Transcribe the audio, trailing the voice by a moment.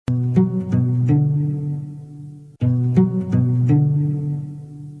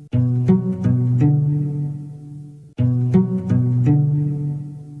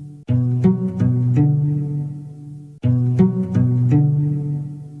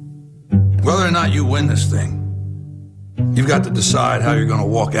or not you win this thing, you've got to decide how you're going to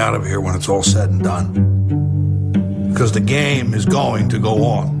walk out of here when it's all said and done. Because the game is going to go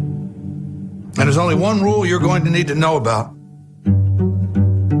on. And there's only one rule you're going to need to know about.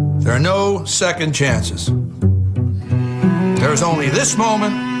 There are no second chances. There's only this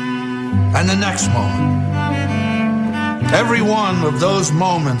moment and the next moment. Every one of those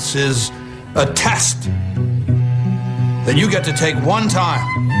moments is a test that you get to take one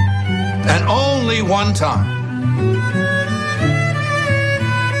time, and only one time.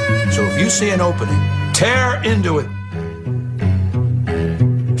 So if you see an opening, tear into it.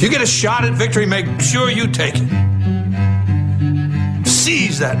 If you get a shot at victory, make sure you take it.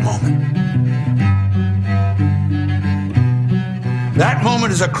 Seize that moment. That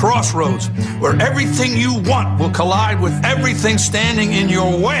moment is a crossroads where everything you want will collide with everything standing in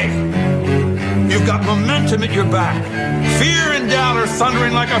your way. You've got momentum at your back. Fear and doubt are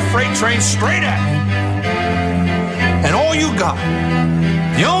thundering like a freight train straight at you. And all you got,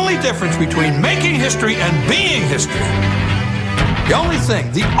 the only difference between making history and being history, the only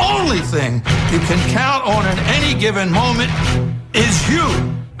thing you can count on in any given moment is you.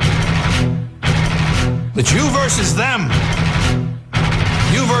 It's you versus them.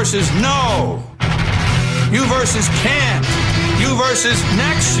 You versus no. You versus can't. You versus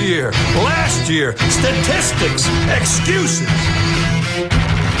next year, last year, statistics, excuses.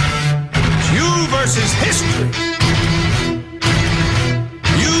 It's you versus history.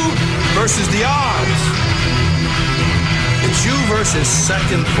 You versus the odds. It's you versus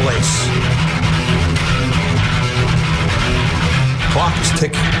second place. Clock is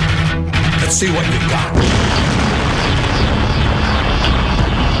ticking. Let's see what you got.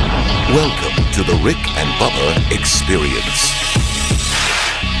 Welcome to the Rick and Bubba Experience.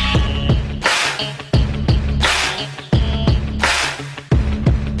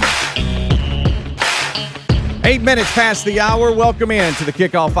 Eight minutes past the hour. Welcome in to the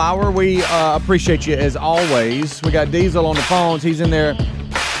kickoff hour. We appreciate you as always. We got Diesel on the phones. He's in there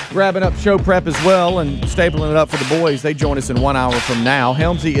grabbing up show prep as well and stapling it up for the boys. They join us in 1 hour from now.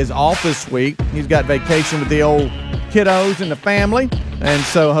 Helmsy is off this week. He's got vacation with the old kiddos and the family, and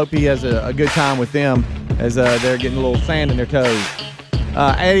so hope he has a good time with them as they're getting a little sand in their toes.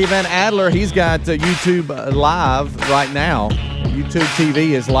 Eddie Van Adler, he's got YouTube live right now. YouTube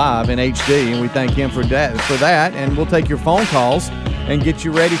TV is live in HD, and we thank him for that. And we'll take your phone calls and get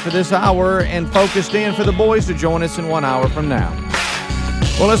you ready for this hour and focused in for the boys to join us in 1 hour from now.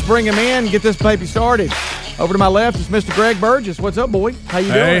 Well, let's bring him in and get this baby started. Over to my left is Mr. Greg Burgess. What's up, boy? How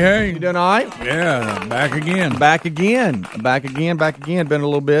you doing? Hey. You doing all right? Yeah, back again. Back again. Been a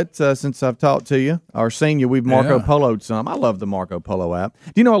little bit since I've talked to you. Our senior, we've Marco Polo'd some. I love the Marco Polo app.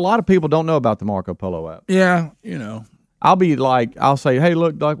 Do you know a lot of people don't know about the Marco Polo app? Yeah, you know. I'll say, hey,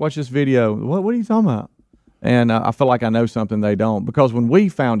 look, Doc, watch this video. What are you talking about? And I feel like I know something they don't. Because when we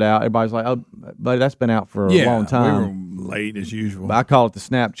found out, everybody's like, oh, buddy, that's been out for a long time. We were late as usual. But I call it the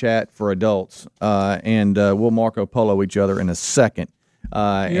Snapchat for adults. And we'll Marco Polo each other in a second.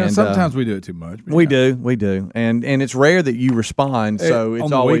 Sometimes we do it too much. We do. And it's rare that you respond, so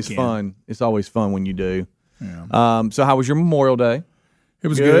it's always fun. It's always fun when you do. Yeah. So how was your Memorial Day? It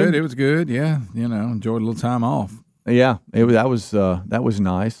was good. It was good, yeah. You know, enjoyed a little time off. Yeah, that was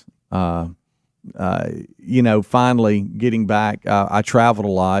nice. Finally getting back. I traveled a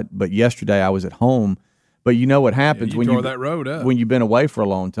lot, but yesterday I was at home. But you know what happens when tore that road up. When you've been away for a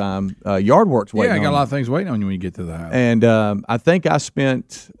long time. Yard work's waiting. Yeah, I got on a lot of things waiting on you when you get to the house. And I think I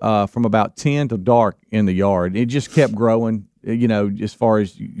spent from about 10 to dark in the yard. It just kept growing. You know, as far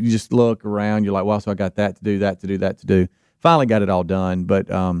as you just look around, you're like, well, so I got that to do. Finally got it all done, but.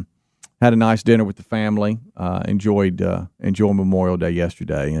 Had a nice dinner with the family. Enjoyed Memorial Day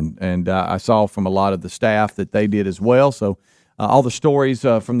yesterday, and I saw from a lot of the staff that they did as well. So all the stories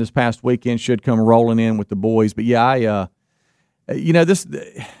from this past weekend should come rolling in with the boys. But yeah, by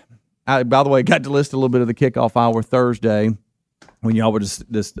the way, got to list a little bit of the kickoff hour Thursday when y'all were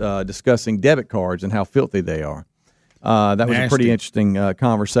discussing debit cards and how filthy they are. That was a pretty interesting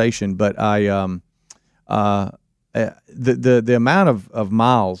conversation. But the amount of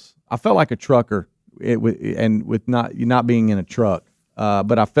miles. I felt like a trucker, with not being in a truck,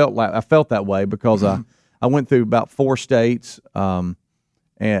 but I felt that way because I went through about 4 states,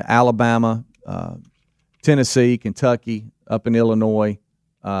 Alabama, Tennessee, Kentucky, up in Illinois,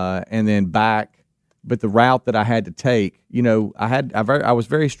 and then back. But the route that I had to take, you know, I was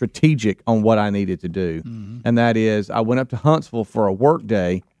very strategic on what I needed to do, and that is I went up to Huntsville for a work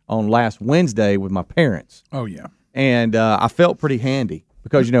day on last Wednesday with my parents. Oh yeah, and I felt pretty handy.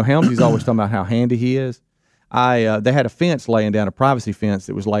 Because, you know, Helmsy's always talking about how handy he is. they had a fence laying down, a privacy fence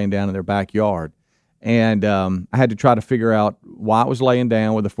that was laying down in their backyard. And I had to try to figure out why it was laying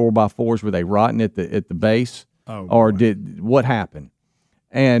down. With the 4x4s, were they rotting at the base, or what happened?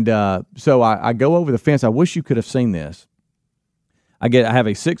 And so I go over the fence. I wish you could have seen this. I have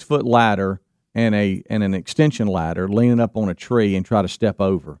a 6-foot ladder and an extension ladder leaning up on a tree and try to step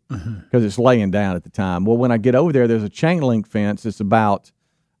over because it's laying down at the time. Well, when I get over there, there's a chain link fence. It's about,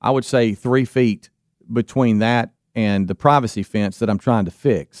 I would say, 3 feet between that and the privacy fence that I'm trying to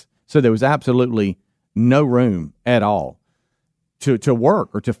fix. So there was absolutely no room at all to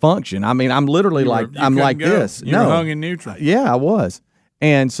work or to function. I mean, I'm literally like this. You were hung in neutral. Yeah, I was.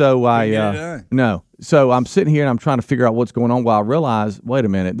 And so So I'm sitting here and I'm trying to figure out what's going on. While I realize, wait a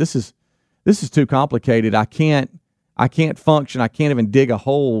minute, this is too complicated. I can't function. I can't even dig a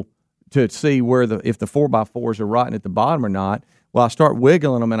hole to see if the 4x4s are rotting at the bottom or not. Well, I start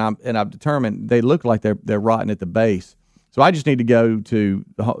wiggling them, and I've determined they look like they're rotting at the base. So I just need to go to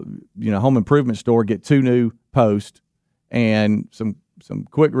the home improvement store, get 2 new posts and some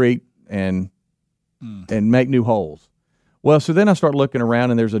Quikrete and make new holes. Well, so then I start looking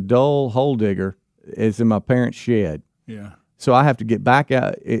around, and there's a dull hole digger. It's in my parents' shed. Yeah. So I have to get back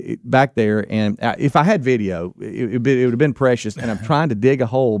there, and if I had video, it would have been precious. And I'm trying to dig a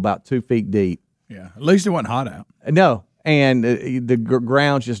hole about 2 feet deep. Yeah. At least it wasn't hot out. No. And the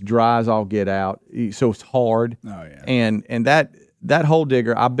ground just dries all get out, so it's hard. Oh yeah. And that hole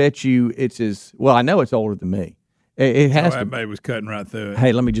digger, I bet you I know it's older than me. It has to. That baby was cutting right through it.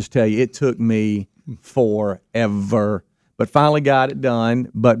 Hey, let me just tell you, it took me forever, but finally got it done.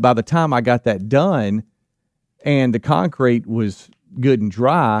 But by the time I got that done, and the concrete was good and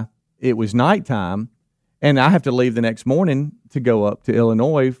dry, it was nighttime, and I have to leave the next morning to go up to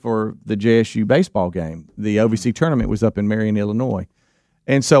Illinois for the JSU baseball game. The OVC tournament was up in Marion, Illinois.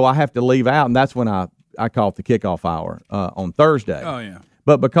 And so I have to leave out, and that's when I call it the kickoff hour on Thursday. Oh, yeah.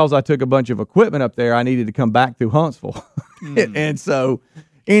 But because I took a bunch of equipment up there, I needed to come back through Huntsville. And so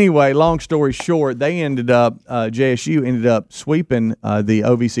anyway, long story short, JSU ended up sweeping the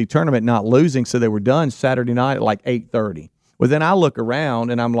OVC tournament, not losing, so they were done Saturday night at like 8:30. Well, then I look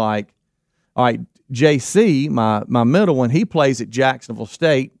around, and I'm like, all right, JC, my middle one, he plays at Jacksonville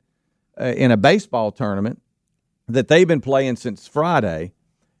State in a baseball tournament that they've been playing since Friday,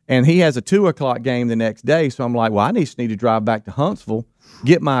 and he has a 2:00 game the next day. So I'm like, well, I just need to drive back to Huntsville,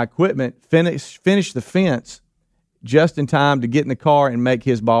 get my equipment, finish the fence just in time to get in the car and make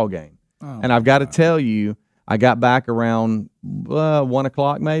his ball game. And I've got to tell you, I got back around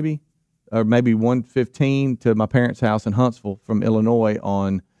 1:00 maybe, or maybe 1:15 to my parents' house in Huntsville from Illinois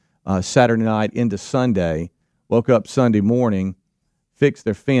on Saturday night into Sunday. Woke up Sunday morning, fixed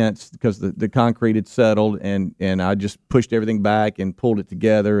their fence because the concrete had settled, and I just pushed everything back and pulled it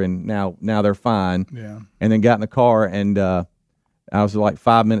together, and now they're fine. Yeah. And then got in the car, and I was like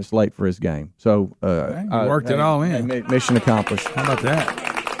 5 minutes late for his game. So you worked it all in. Mission accomplished. How about that?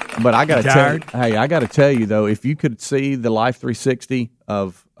 But I got to tell you though, if you could see the Life 360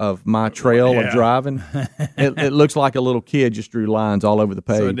 of my trail of driving, it looks like a little kid just drew lines all over the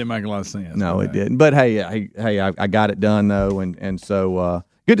page. So it didn't make a lot of sense. No, it didn't. But hey, I got it done though, and so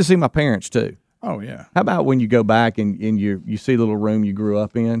good to see my parents too. Oh yeah. How about when you go back and you see the little room you grew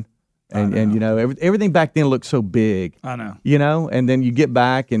up in, and everything back then looked so big. I know. And then you get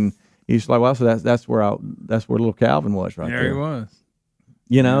back and you're just like, well, so that's where little Calvin was right there. There he was.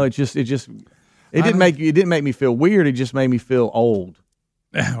 It didn't make me feel weird. It just made me feel old.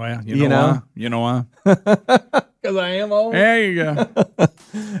 Well, you know why? You know why? Because I am old. There you go. All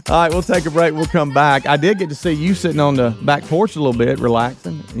right, we'll take a break. We'll come back. I did get to see you sitting on the back porch a little bit,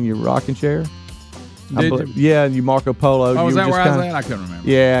 relaxing in your rocking chair. Did you? Yeah, you Marco Polo. Oh, was that where I was at? I couldn't remember.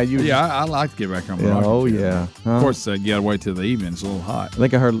 Yeah, I like to get back on the rocking chair. Yeah. Huh? Of course, you got to wait till the evening. It's a little hot. I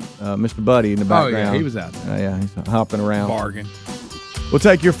think I heard Mr. Buddy in the background. Oh, yeah, he was out there. Yeah, he's hopping around. Bargain. We'll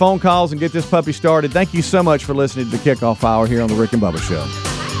take your phone calls and get this puppy started. Thank you so much for listening to the Kickoff Hour here on the Rick and Bubba Show.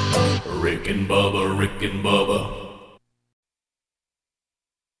 Rick and Bubba, Rick and Bubba.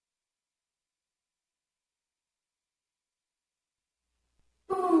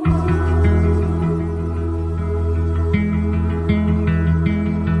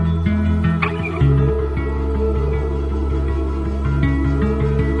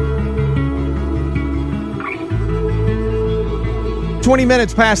 $20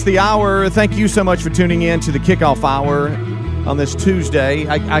 minutes past the hour. Thank you so much for tuning in to the Kickoff Hour on this Tuesday.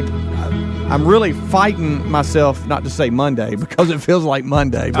 I'm really fighting myself not to say Monday because it feels like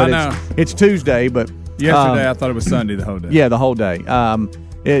Monday, but it's Tuesday. But yesterday I thought it was Sunday the whole day. Yeah, the whole day.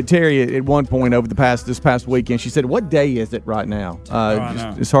 Terry, at one point over this past weekend, she said, "What day is it right now?"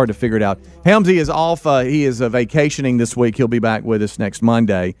 It's hard to figure it out. Helmsy is off. He is vacationing this week. He'll be back with us next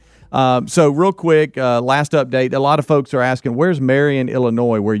Monday. So real quick, last update. A lot of folks are asking, "Where's Marion,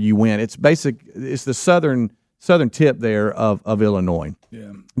 Illinois, where you went?" It's the southern tip there of Illinois.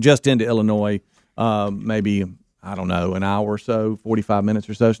 Yeah. Just into Illinois, maybe I don't know, an hour or so, 45 minutes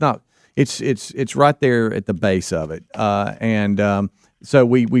or so. It's not. It's right there at the base of it, so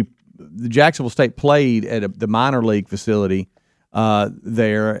the Jacksonville State played at the minor league facility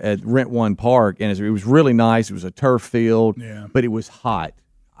there at Rent One Park, and it was really nice. It was a turf field, but it was hot.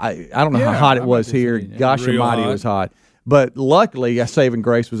 I don't know how hot it was here. Gosh almighty, it was hot. But luckily, a saving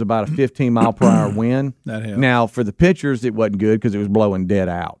grace was about a 15-mile-per-hour wind. That helped. Now, for the pitchers, it wasn't good because it was blowing dead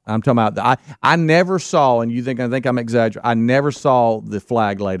out. I'm talking about I never saw, and I think I'm exaggerating, I never saw the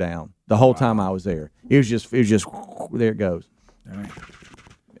flag lay down the whole time I was there. It was just there it goes,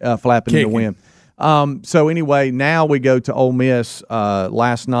 flapping in the wind. So anyway, now we go to Ole Miss.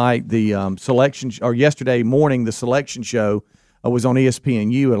 Last night, the yesterday morning, the selection show was on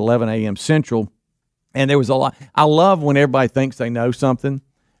ESPNU at 11 a.m. Central. And there was a lot. I love when everybody thinks they know something.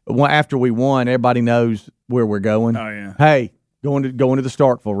 After we won, everybody knows where we're going. Oh yeah. Hey, going to the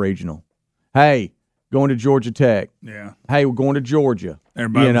Starkville Regional. Hey, going to Georgia Tech. Yeah. Hey, we're going to Georgia.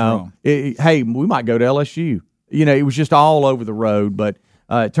 Everybody was wrong. Hey, we might go to LSU. It was just all over the road. But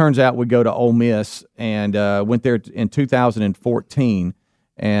it turns out we go to Ole Miss and went there in 2014.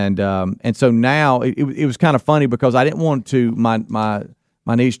 And so now it was kind of funny because I didn't want to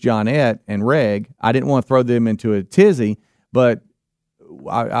my niece Johnette and Reg, I didn't want to throw them into a tizzy, but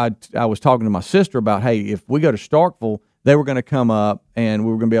I was talking to my sister about, hey, if we go to Starkville, they were going to come up and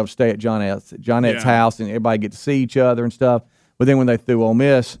we were going to be able to stay at Johnette's house and everybody get to see each other and stuff. But then when they threw Ole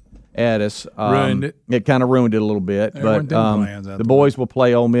Miss at us, ruined it. It kind of ruined it a little bit. But the boys will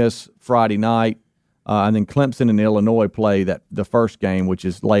play Ole Miss Friday night, and then Clemson and Illinois play the first game, which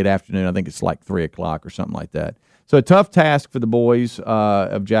is late afternoon. I think it's like 3 o'clock or something like that. So a tough task for the boys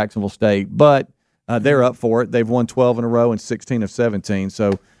of Jacksonville State, but they're up for it. They've won 12 in a row and 16 of 17,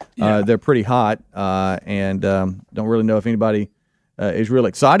 so they're pretty hot and don't really know if anybody is really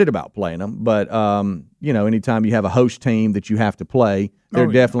excited about playing them. But, anytime you have a host team that you have to play, they're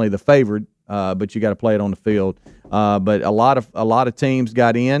definitely the favorite, but you got to play it on the field. But a lot of teams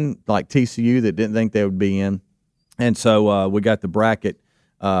got in, like TCU, that didn't think they would be in. And so we got the bracket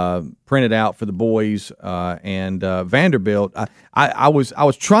printed out for the boys and Vanderbilt. I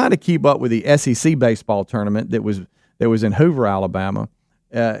was trying to keep up with the SEC baseball tournament that was in Hoover, Alabama,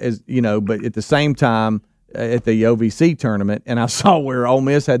 but at the same time at the OVC tournament, and I saw where Ole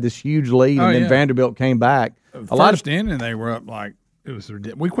Miss had this huge lead, and then Vanderbilt came back. First inning, they were up like it was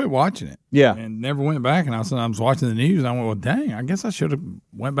ridiculous. We quit watching it, and never went back. And I was watching the news, and I went, "Well, dang! I guess I should have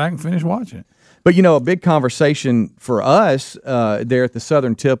went back and finished watching it." But, a big conversation for us there at the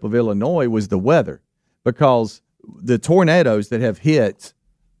southern tip of Illinois was the weather, because the tornadoes that have hit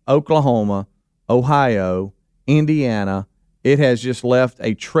Oklahoma, Ohio, Indiana, it has just left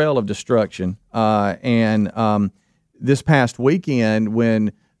a trail of destruction. And this past weekend,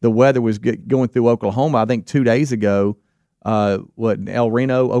 when the weather was going through Oklahoma, I think 2 days ago, in El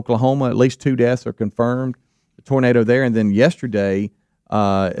Reno, Oklahoma, at least 2 deaths are confirmed, a tornado there. And then yesterday,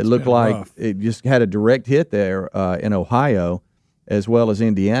 it looked like rough. It just had a direct hit there in Ohio as well as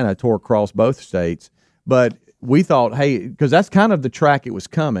Indiana, tore across both states. But we thought, hey, because that's kind of the track it was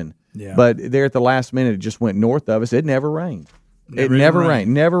coming. Yeah. But there at the last minute, it just went north of us. It never rained. It never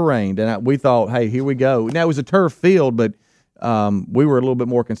rained. And we thought, hey, here we go. Now, it was a turf field, but we were a little bit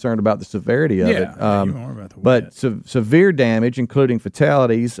more concerned about the severity of it. You more about the but severe damage, including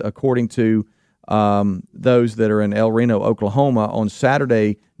fatalities, according to those that are in El Reno, Oklahoma, on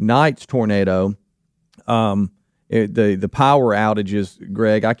Saturday night's tornado. The power outages,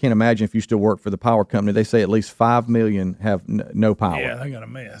 Greg, I can't imagine if you still work for the power company. They say at least 5 million have no power. Yeah, they got a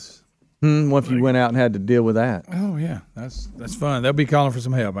mess. What if you went out and had to deal with that? Oh yeah, that's fun. They'll be calling for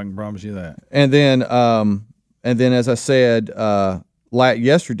some help. I can promise you that. And then as I said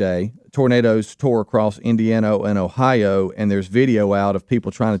yesterday, tornadoes tore across Indiana and Ohio, and there's video out of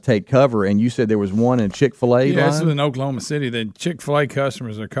people trying to take cover. And you said there was one in Chick-fil-A. Yeah, this is in Oklahoma City. The Chick-fil-A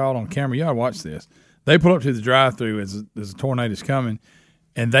customers are caught on camera. You got to watch this. They pull up to the drive-thru as a tornado's coming,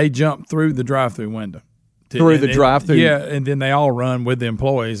 and they jump through the drive-thru window. Drive-thru? Yeah, and then they all run with the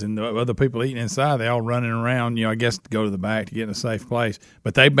employees and the other people eating inside. They all running around, I guess to go to the back to get in a safe place.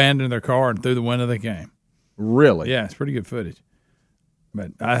 But they abandoned their car and through the window they came. Really? Yeah, it's pretty good footage.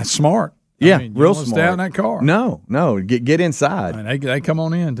 But smart. Yeah, real smart. Stay out in that car. No. Get inside. I mean, they come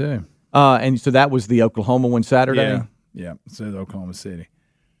on in too. And so that was the Oklahoma one Saturday? Yeah. So the Oklahoma City.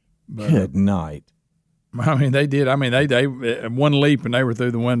 But, Good night. I mean, they did. I mean, they one leap and they were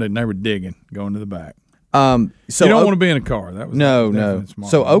through the window and they were digging, going to the back. So you don't want to be in a car. That was no.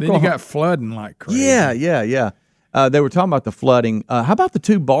 Smart. So Then you got flooding like crazy. Yeah. They were talking about the flooding. How about the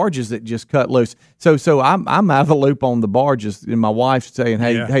two barges that just cut loose? So I'm out of the loop on the barges, and my wife's saying,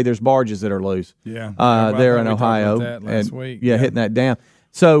 "Hey, there's barges that are loose." Yeah, there in Ohio, that last week. Yeah, hitting that dam.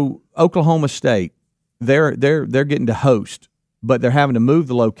 So Oklahoma State, they're getting to host, but they're having to move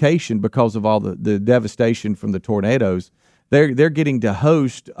the location because of all the devastation from the tornadoes. They're getting to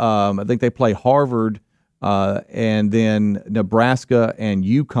host. I think they play Harvard. And then Nebraska and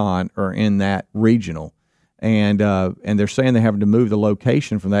UConn are in that regional, and they're saying they're having to move the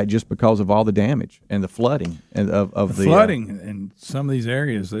location from that just because of all the damage and the flooding and of the flooding in some of these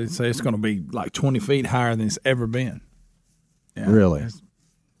areas. They say it's going to be like 20 feet higher than it's ever been. Yeah, really it's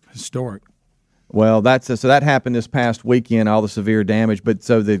historic. Well, so that happened this past weekend, all the severe damage. But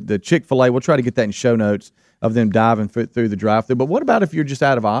so the Chick-fil-A, we'll try to get that in show notes of them diving through the drive-thru. But what about if you're just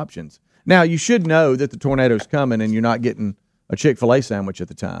out of options? Now, you should know that the tornado's coming and you're not getting a Chick-fil-A sandwich at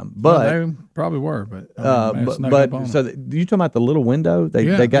the time. But they probably were. But so you talking about the little window?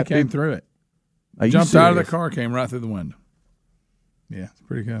 They came through it. Jumped out of the car, came right through the window. Yeah, it's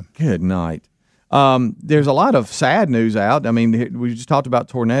pretty good. Good night. There's a lot of sad news out. I mean, we just talked about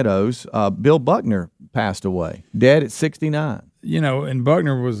tornadoes. Bill Buckner passed away, dead at 69. And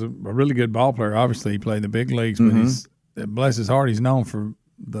Buckner was a really good ball player. Obviously, he played the big leagues, but bless his heart, he's known for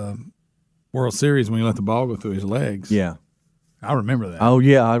the World Series when he let the ball go through his legs. Yeah. I remember that. Oh,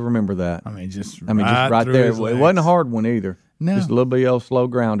 yeah, I remember that. I mean, just right there. It wasn't a hard one either. No. Just a little bit of slow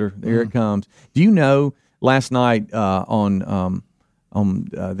grounder. Here it comes. Do you know last night on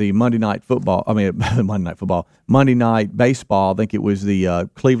the Monday Night Football, Monday Night Baseball, I think it was the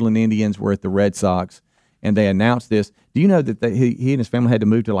Cleveland Indians were at the Red Sox, and they announced this. Do you know that he and his family had to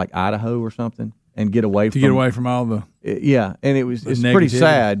move to like Idaho or something? And get away from all the and it's pretty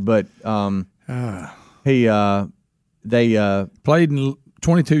sad, but they played in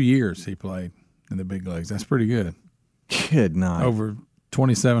 22 years. He played in the big leagues. That's pretty good. Good night. Over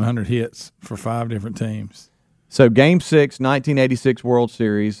 2,700 hits for 5 different teams. So Game 6, 1986 World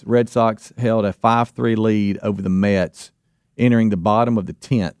Series, Red Sox held a 5-3 lead over the Mets, entering the bottom of the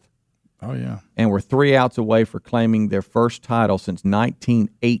 10th. Oh yeah, and were 3 outs away for claiming their first title since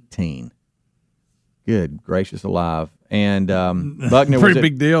 1918. Good gracious alive. And Buckner was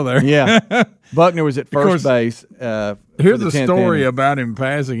big deal there. Yeah. Buckner was at first base. Here's a story about him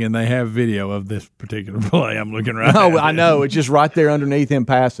passing, and they have video of this particular play. I'm looking right at it. I know. It's just right there underneath him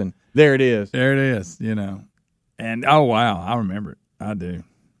passing. There it is. There it is, And, oh, wow, I remember it. I do.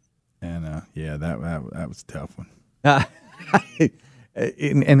 And, that was a tough one.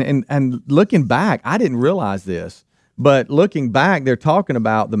 And looking back, I didn't realize this, but looking back, they're talking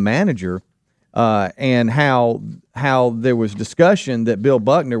about the manager and how there was discussion that Bill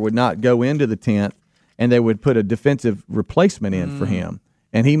Buckner would not go into the 10th and they would put a defensive replacement in for him.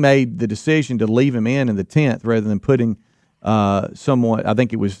 And he made the decision to leave him in the 10th rather than putting someone, I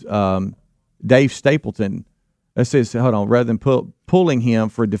think it was Dave Stapleton. It says, rather than pulling him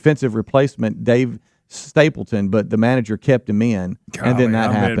for a defensive replacement, Dave Stapleton, but the manager kept him in, and then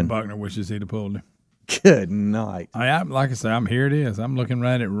that happened. Buckner wishes he'd have pulled him. Good night. Like I say, here it is. I'm looking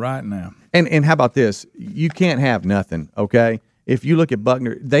at it right now. And how about this? You can't have nothing, okay? If you look at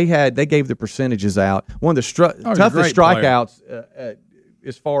Buckner, they gave the percentages out. One of the toughest strikeouts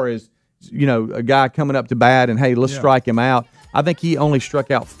as far as a guy coming up to bat and hey, let's strike him out. I think he only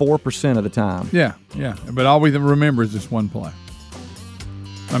struck out 4% of the time. Yeah. But all we remember is this one play.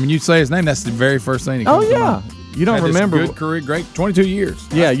 I mean, you say his name, that's the very first thing he comes to mind. You don't remember good career, great 22 years.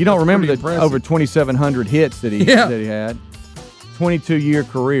 Yeah, you don't remember the over 2,700 hits that he had. 22-year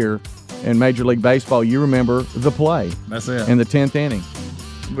career in Major League Baseball. You remember the play. That's it. In the 10th inning.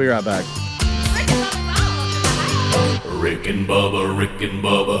 We'll be right back. Rick and Bubba, Rick and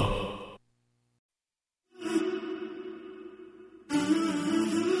Bubba.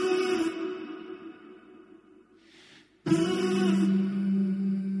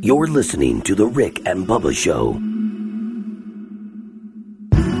 You're listening to The Rick and Bubba Show.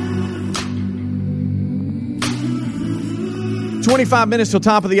 "25 minutes till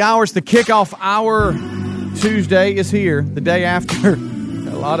top of the hour. It's the kickoff hour. Tuesday is here, the day after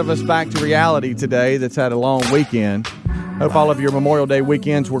a lot of us back to reality today that's had a long weekend. Hope all of your Memorial Day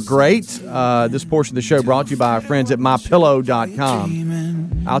weekends were great. This portion of the show brought to you by our friends at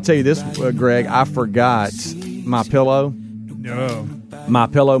MyPillow.com. I'll tell you this, Greg, I forgot my pillow. No. My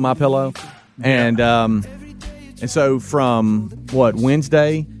pillow. And so from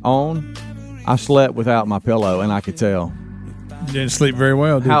Wednesday on, I slept without my pillow, and I could tell. You didn't sleep very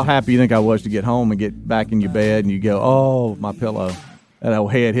well, did How you? happy you think I was to get home and get back in your bed and you go, oh, my pillow. That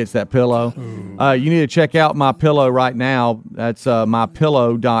old head hits that pillow. You need to check out My Pillow right now. That's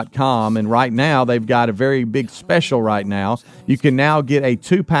mypillow.com. And right now, they've got a very big special right now. You can now get a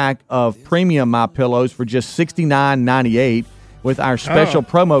 2-pack of premium My Pillows for just $69.98 with our special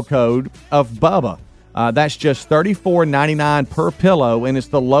promo code of Bubba. That's just $34.99 per pillow, and it's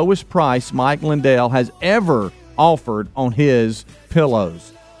the lowest price Mike Lindell has ever offered on his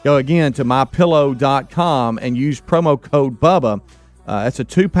pillows. Go again to mypillow.com and use promo code Bubba. That's a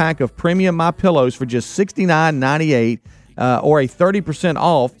 2-pack of premium My Pillows for just $69.98 or a 30%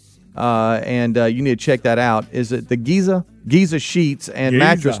 off. And you need to check that out. Is it the Giza sheets and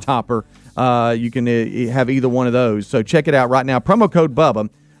mattress topper? You can have either one of those. So check it out right now. Promo code Bubba.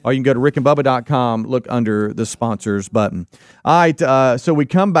 Or you can go to rickandbubba.com, look under the sponsors button. All right, so we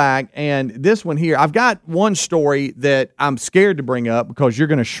come back, and this one here, I've got one story that I'm scared to bring up because you're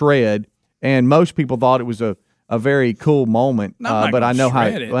going to shred, and most people thought it was a very cool moment. But I know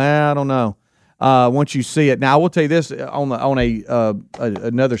how. Well, I don't know. Once you see it, now I will tell you this on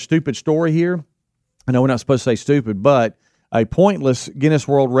another stupid story here. I know we're not supposed to say stupid, but a pointless Guinness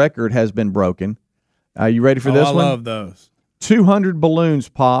World Record has been broken. You ready for this one? I love those. 200 balloons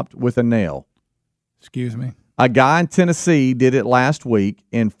popped with a nail. Excuse me. A guy in Tennessee did it last week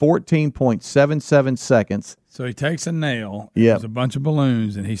in 14.77 seconds. So he takes a nail, Yep. there's a bunch of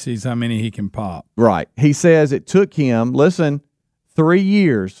balloons, and he sees how many he can pop. Right. He says it took him, 3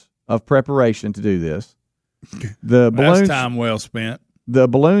 years of preparation to do this. The balloons, That's time well spent. The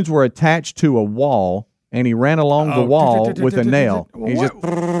balloons were attached to a wall, and he ran along the wall with a nail. He just,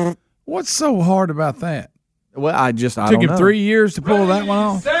 What's so hard about that? well, I Took don't him know. 3 years to pull that one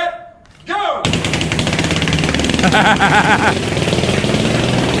off. Set, go!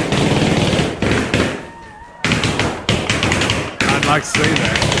 I'd like to see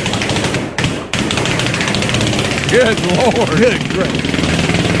that. Good Lord. Good grief.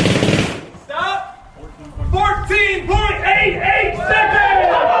 Stop! 14.88 seconds!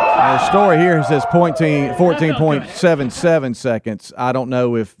 The story here says 14.77 seconds. I don't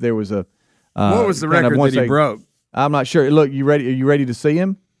know if there was a. What was the kind of record once that he broke? I'm not sure. Look, you ready? Are you ready to see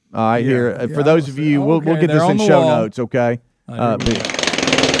him? All right, here. For those of you, we'll get they're this on in the show wall. notes, okay? Well,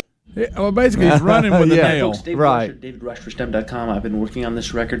 basically, he's running with a Yeah. nail. Folks, Dave Right. Rush at DavidRushForSTEM.com. I've been working on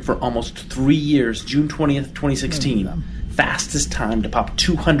this record for almost 3 years. June 20th, 2016. Fastest time to pop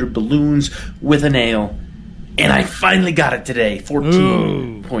 200 balloons with a nail. And I finally got it today.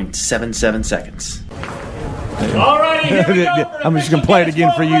 14.77 seconds. All righty, here we go. I'm just going to play it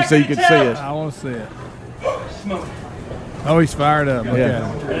again for you so you can see it. I want to see it. Oh, he's fired up. Look Yeah.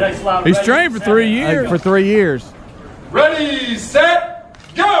 at him. He's trained for 3 years. For 3 years. Ready, set,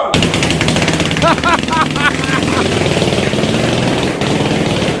 go!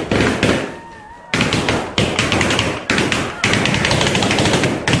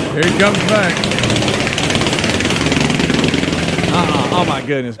 Here he comes back. Oh, my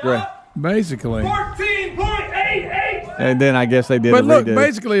goodness, great. Basically. 14.88! And then I guess they did But a look, redo.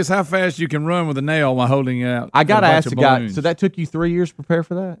 basically, it's how fast you can run with a nail while holding it out. I got to a bunch ask of the guy, balloons. so that took you 3 years to prepare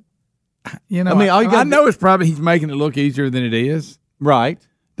for that? You know, I mean, all you I gotta know it's probably he's making it look easier than it is. Right.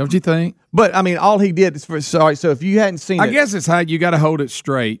 Don't you think? But, I mean, all he did is so if you hadn't seen I it. guess it's how you got to hold it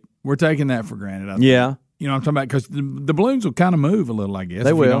straight. We're taking that for granted. I think. Yeah. You know what I'm talking about? Because the balloons will kind of move a little, I guess.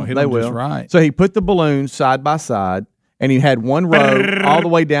 They if you will. don't hit They them will. just right. So he put the balloons side by side, and he had one row all the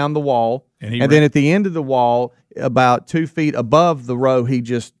way down the wall, And he then at the end of the wall, about 2 feet above the row, he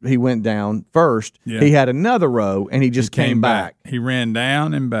went down first. Yeah. He had another row, and he just came back. He ran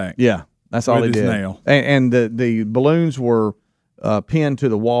down and back. Yeah, that's all With he his did. nail. And the balloons were pinned to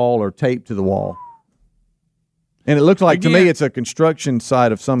the wall or taped to the wall. And it looked like to me Again- it's a construction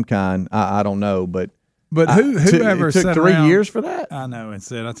site of some kind. I don't know, but whoever it took sat 3 around- years for that. I know, and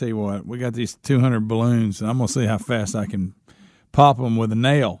said, "I tell you what, we got these 200 balloons, and I'm gonna see how fast I can pop them with a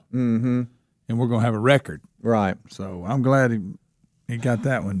nail, and we're gonna have a record." Right. So I'm glad he got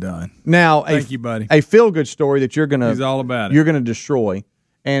that one done. Now, Thank you, buddy. A feel good story that you're gonna He's all about it. You're gonna destroy,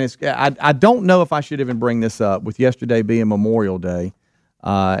 and it's I don't know if I should even bring this up with yesterday being Memorial Day,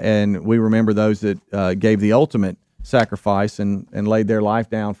 and we remember those that gave the ultimate sacrifice and laid their life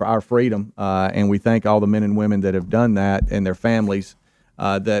down for our freedom, and we thank all the men and women that have done that and their families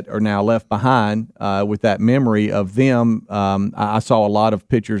that are now left behind with that memory of them. I saw a lot of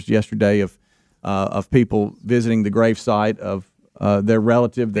pictures yesterday of people visiting the gravesite of their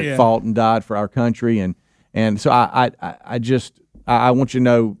relative that fought and died for our country, and so I want you to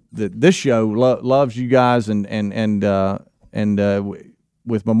know that this show loves you guys, and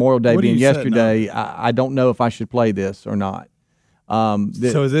with Memorial Day What are being you setting yesterday, I don't know if I should play this or not.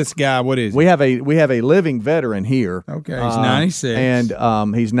 So is this guy? What is he? We have a living veteran here. Okay, he's 96,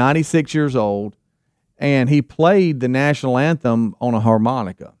 and he's 96 years old, and he played the national anthem on a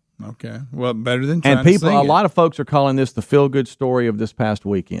harmonica. Okay, well, better than trying And people, to sing a lot of folks are calling this the feel good story of this past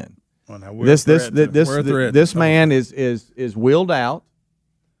weekend. Well, now This man is wheeled out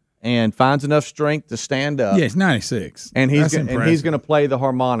and finds enough strength to stand up. Yeah, he's 96, and he's going to play the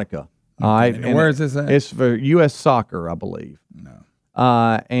harmonica. Okay. All right, And where is this at? It's for U.S. Soccer, I believe. No.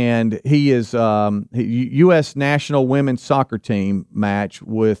 And he is U.S. national women's soccer team match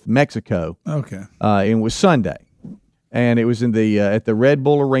with Mexico. Okay. It was Sunday, and it was in the at the Red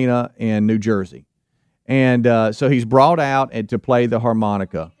Bull Arena in New Jersey, and so he's brought out and to play the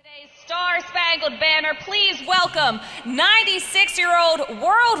harmonica. Star-Spangled Banner, please welcome 96-year-old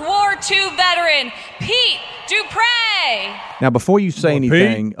World War II veteran Pete Dupre. Now, before you say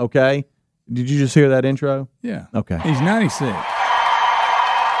anything, okay, did you just hear that intro? Yeah. Okay. He's 96.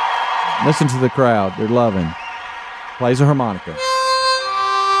 Listen to the crowd. They're loving. Plays a harmonica.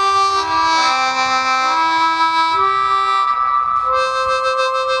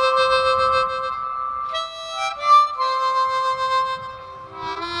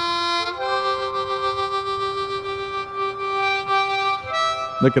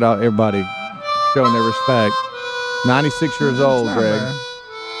 Look at everybody showing their respect. 96 years old, Greg. Bad.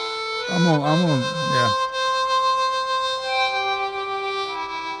 I'm on, yeah.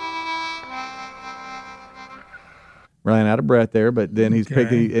 Ran out of breath there, but then he's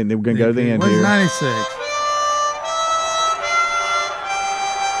picking, and we're going to go to the end Where's here. 96?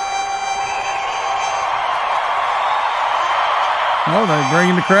 Oh, they're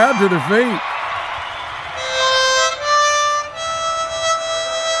bringing the crowd to their feet.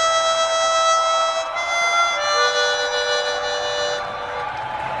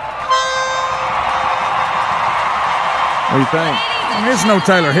 What do you think? I mean, it's no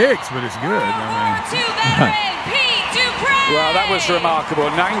Taylor Hicks, but it's good. Well, that was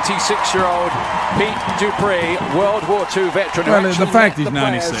remarkable. 96-year-old Pete Dupre, World War II veteran. Well, the fact he's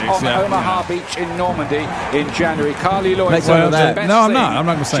 96. On Omaha Beach in Normandy in January. Carly Lloyd. No, I'm not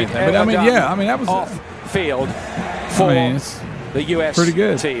going to say that. But I mean, yeah, I mean, that was off field for the U.S. pretty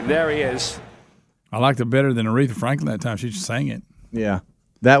good team. There he is. I liked it better than Aretha Franklin that time. She just sang it. Yeah,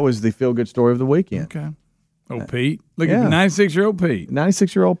 that was the feel good story of the weekend. Okay. Oh, Pete. Look at 96-year-old Pete.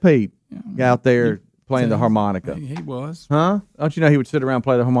 96-year-old Pete out there playing the harmonica. He was. Huh? Don't you know he would sit around and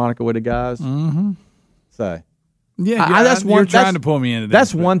play the harmonica with the guys? Mm-hmm. So. Yeah, you're trying to pull me into that.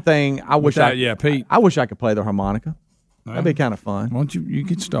 That's one thing I wish Pete. I wish I could play the harmonica. That'd be kind of fun. Won't you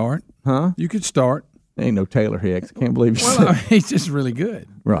could start. Huh? You could start. Ain't no Taylor Hicks. I can't believe you Well, said he's just really good.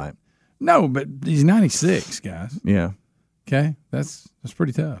 Right. No, but he's 96, guys. Yeah. Okay, that's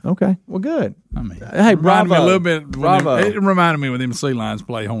pretty tough. Okay, well, good. I mean, hey, reminded me a little bit. Bravo. It reminded me when them Sea Lions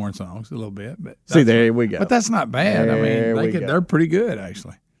play horn songs a little bit. But see, there we go. But that's not bad. There I mean, they're pretty good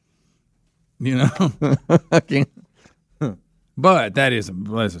actually. You know. But that is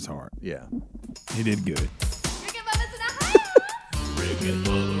bless his heart. Yeah, he did good.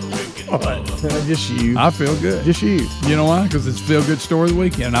 Just you. I feel good. Just you. You know why? Because it's feel good story of the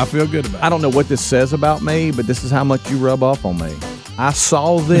weekend, and I feel good about it. I don't know what this says about me, but this is how much you rub off on me. I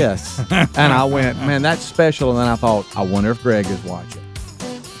saw this, and I went, man, that's special. And then I thought, I wonder if Greg is watching.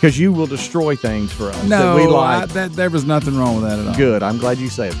 Because you will destroy things for us that we like. There was nothing wrong with that at all. Good. I'm glad you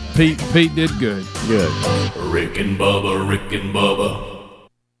said that. Pete did good. Good. Rick and Bubba, Rick and Bubba.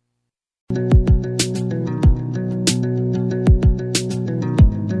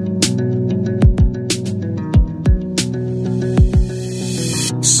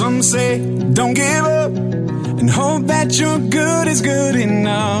 Some say don't give up and hope that your good is good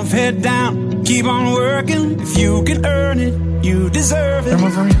enough. Head down, keep on working. If you can earn it, you deserve it.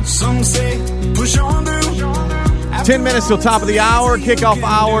 Some say push on through. 10 minutes till top of the hour. Kickoff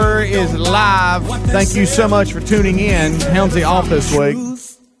hour is live. Thank you so much for tuning in. Helmsy off this week.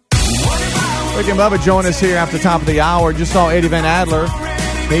 Rick and Bubba join us here after the top of the hour. Just saw Eddie Van Adler.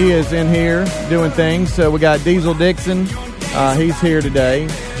 He is in here doing things. So we got Diesel Dixon. He's here today.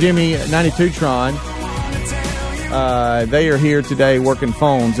 Jimmy 92tron. They are here today working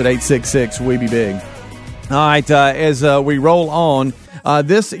phones at 866-WE-BE-BIG. All right, as we roll on,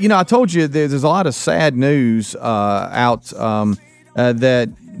 this, I told you there's a lot of sad news out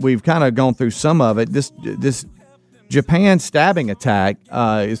that we've kind of gone through some of it. This Japan stabbing attack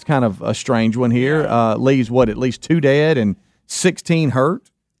is kind of a strange one here. Leaves, at least 2 dead and 16 hurt.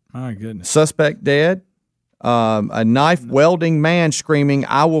 My goodness. Suspect dead. A knife welding man screaming,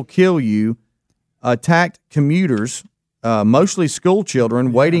 "I will kill you," attacked commuters, mostly school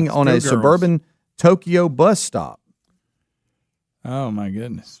children, waiting on a suburban Tokyo bus stop. Oh, my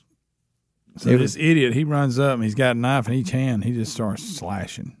goodness. So this idiot, he runs up and he's got a knife in each hand. He just starts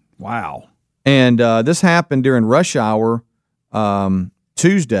slashing. Wow. And this happened during rush hour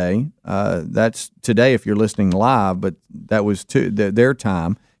Tuesday. That's today if you're listening live, but that was their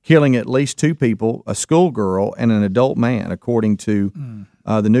time, killing at least 2 people, a schoolgirl and an adult man, according to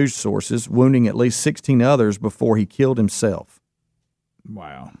the news sources, wounding at least 16 others before he killed himself.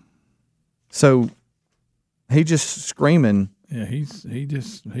 Wow. So he just screaming. Yeah,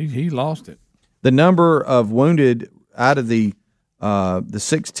 he lost it. The number of wounded out of the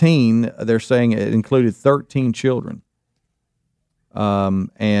 16, they're saying it included 13 children. I'm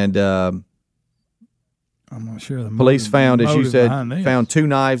not sure. Police found, as you said, found 2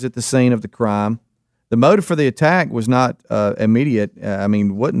 knives at the scene of the crime. The motive for the attack was not immediate. I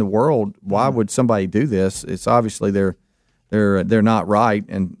mean, what in the world? Why would somebody do this? It's obviously they're not right,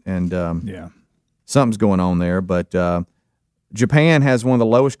 and yeah, something's going on there. But Japan has one of the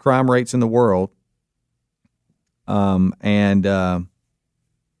lowest crime rates in the world, and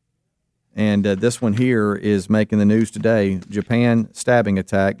this one here is making the news today. Japan stabbing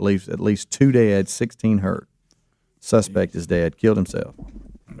attack leaves at least 2 dead, 16 hurt. Suspect is dead, killed himself.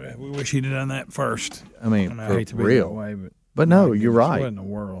 We wish he'd have done that first. I mean, I for hate to be real. that way, but no, you're right. What in the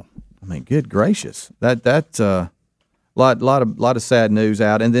world? I mean, good gracious, that's lot of sad news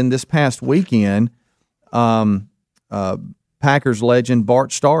out. And then this past weekend, Packers legend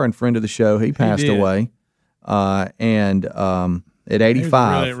Bart Starr, and friend of the show, he passed away, and at 85, he was a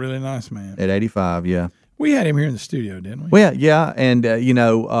really, really nice man. At 85, yeah, we had him here in the studio, didn't we? Well, yeah, and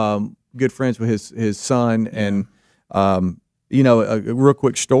good friends with his son, and a real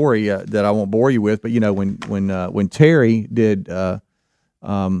quick story that I won't bore you with, but when Terry did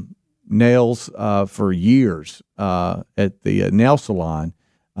nails for years at the nail salon,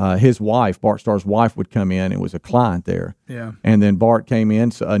 his wife, Bart Starr's wife, would come in and was a client there. Yeah. And then Bart came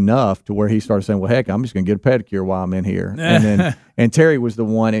in enough to where he started saying, well, heck, I'm just going to get a pedicure while I'm in here. And Terry was the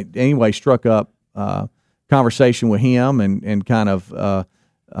one, struck up conversation with him and kind of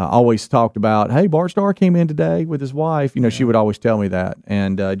always talked about, hey, Bart Starr came in today with his wife. She would always tell me that.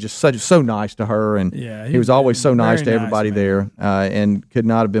 And just so nice to her. And he was always so nice to everybody there, and could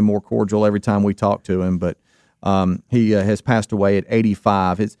not have been more cordial every time we talked to him. But he has passed away at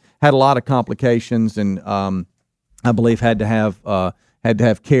 85. It's had a lot of complications, and I believe had to have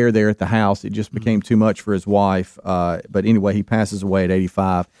care there at the house. It just became too much for his wife. But anyway, he passes away at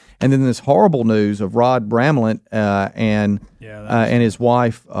 85. And then this horrible news of Rod Bramlett and his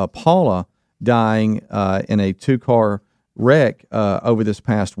wife Paula dying in a 2-car wreck over this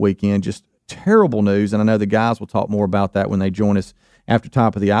past weekend. Just terrible news. And I know the guys will talk more about that when they join us after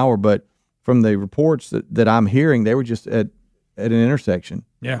top of the hour. But from the reports that I'm hearing, they were just at an intersection,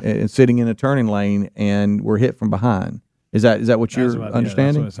 and sitting in a turning lane, and were hit from behind. Is that what you're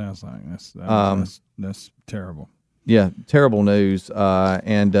understanding? That's what it sounds like. That's terrible. Yeah, terrible news.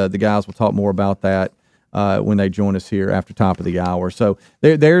 And the guys will talk more about that when they join us here after top of the hour. So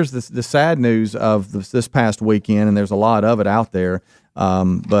there's the sad news of this past weekend, and there's a lot of it out there.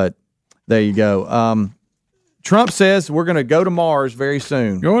 But there you go. Trump says we're going to go to Mars very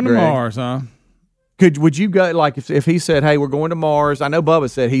soon. Going to Mars, huh? Would you go, like, if he said, "Hey, we're going to Mars"? I know Bubba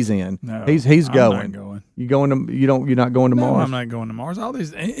said he's in. No, he's going. I'm not going. You're not going to Mars. I'm not going to Mars. All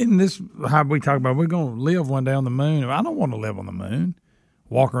these in this, how we talk about we're going to live one day on the moon. I don't want to live on the moon.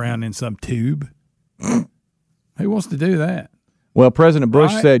 Walk around in some tube. Who wants to do that? Well, President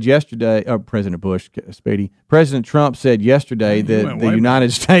Bush said yesterday. President Bush, Speedy. President Trump said yesterday that the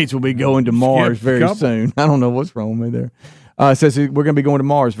United States will be going to Mars very soon. I don't know what's wrong with me there. Says we're going to be going to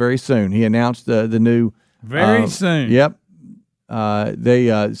Mars very soon. He announced the new very soon. Yep.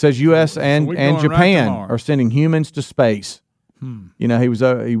 They says U.S. and Japan are sending humans to space. He was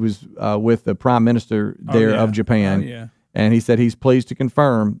with the Prime Minister there of Japan, and he said he's pleased to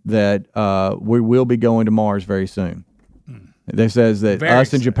confirm that we will be going to Mars very soon. They says that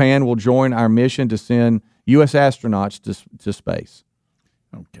us and Japan will join our mission to send U.S. astronauts to space.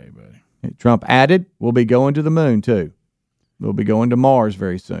 Okay, buddy. Trump added, we'll be going to the moon, too. We'll be going to Mars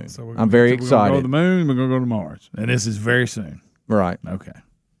very soon. So I'm very excited. We're going to go to the moon, we're going to go to Mars. And this is very soon. Right. Okay.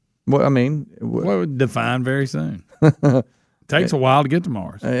 Well, I mean... What would define very soon? Takes a while to get to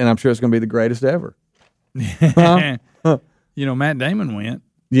Mars. And I'm sure it's going to be the greatest ever. Matt Damon went.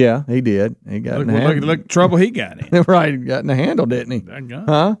 Yeah, he did. He got Look trouble he got in. Right, he got in the handle, didn't he?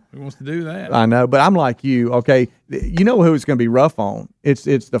 Huh? Who wants to do that? I know, but I'm like you. Okay, you know who it's going to be rough on? It's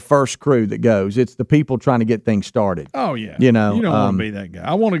the first crew that goes. It's the people trying to get things started. Oh yeah, you know, you don't want to be that guy.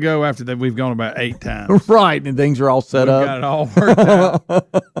 I want to go after that. We've gone about 8 times. Right, and things are all set up. Got it all worked out.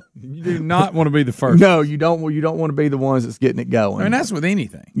 You do not want to be the first. No, you don't. You don't want to be the ones that's getting it going. I mean, that's with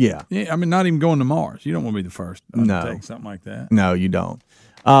anything. Yeah. I mean, not even going to Mars. You don't want to be the first. No, to take something like that. No, you don't.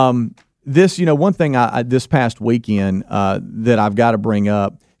 This, one thing I this past weekend that I've got to bring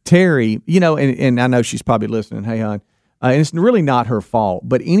up, Terry, and I know she's probably listening. Hey, hon, and it's really not her fault.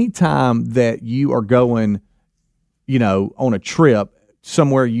 But anytime that you are going, on a trip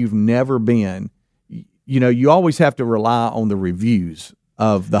somewhere you've never been, you always have to rely on the reviews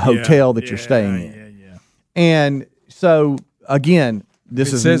of the hotel that you're staying in. Yeah. And so again, it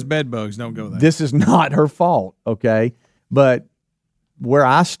says bed bugs, don't go there. This is not her fault, okay? But where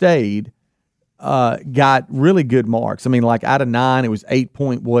I stayed got really good marks. I mean, like out of 9, it was 8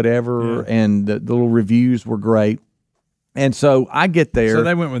 point whatever, and the little reviews were great. And so I get there. So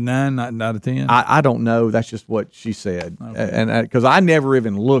they went with 9, not out of 10? I don't know. That's just what she said. Okay. And because I never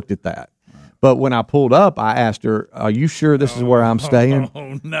even looked at that. But when I pulled up, I asked her, "Are you sure this is where I'm staying?"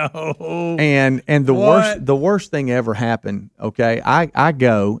 Oh no! And the worst thing ever happened. Okay, I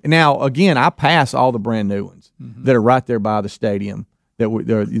go now again. I pass all the brand new ones that are right there by the stadium that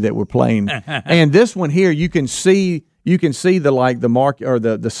we're playing. And this one here, you can see the mark or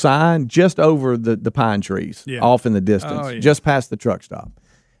the sign just over the pine trees off in the distance, just past the truck stop.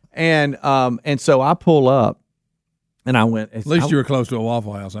 And so I pull up, and I went. At least you were close to a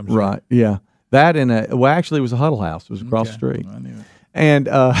Waffle House, I'm sure. Right? Yeah. That actually it was a Huddle House. It was across the street. I knew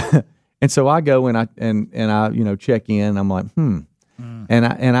it. And so I go and I check in. I'm like, and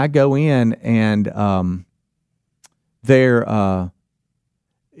I go in and there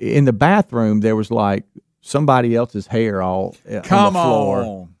in the bathroom there was like somebody else's hair all on the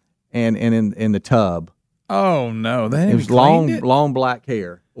floor and in the tub. Oh no, it was long black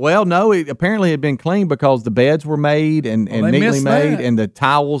hair. Well, no, it apparently had been cleaned because the beds were made and neatly made, and the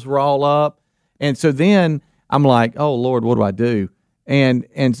towels were all up. And so then I'm like, oh Lord, what do I do? And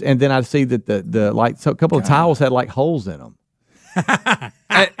then I see that a couple of towels had like holes in them, and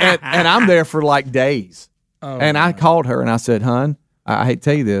I'm there for like days. Oh, and I called her and I said, "Hun, I hate to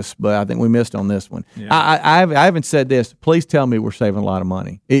tell you this, but I think we missed on this one. Yeah. I haven't said this. Please tell me we're saving a lot of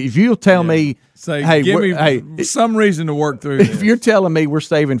money. If you'll tell me, give me some reason to work through this. If you're telling me we're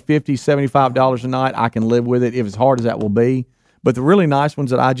saving $50, $75 a night, I can live with it, if as hard as that will be. But the really nice ones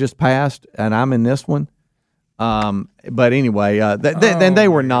that I just passed, and I'm in this one. But anyway, then they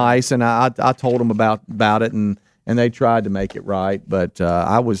were nice, and I told them about it, and they tried to make it right. But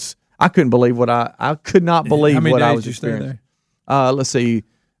I couldn't believe I could not believe what I was experiencing. Let's see,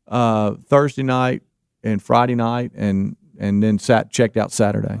 Thursday night and Friday night, and then checked out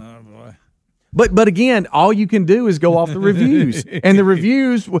Saturday. Oh boy! But again, all you can do is go off the reviews, and the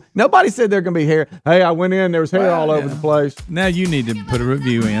reviews. Nobody said they're going to be hair. Hey, I went in, there was hair all over the place. Now you need to put a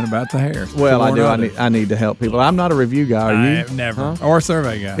review in about the hair. Well, I do. I need to help people. I'm not a review guy. Are you? Never. Or a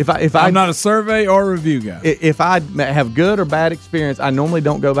survey guy. If I'm not a survey or a review guy. If I have good or bad experience, I normally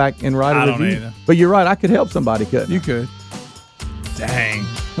don't go back and write a review. I don't either. But you're right. I could help somebody, couldn't I? You could. Dang.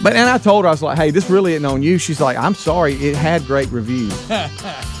 And I told her, I was like, hey, this really isn't on you. She's like, I'm sorry, it had great reviews.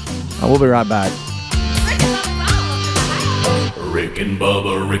 We'll be right back. Rick and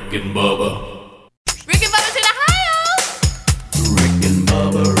Bubba, Rick and Bubba. Rick and Bubba's in Ohio. Rick and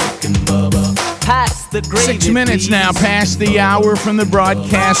Bubba, Rick and Bubba. Pass the gravy, 6 minutes now past the hour from the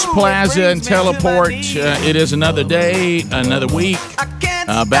broadcast plaza and teleport. It is another day, another week.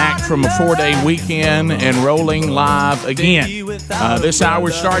 Back from a 4-day weekend and rolling live again. This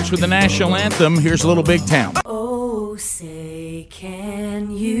hour starts with the national anthem. Here's a little Big Town. Oh, say,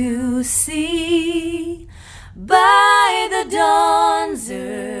 can you see by the dawn's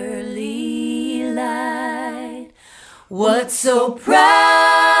early light what so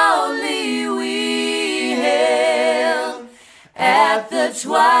proudly we hailed at the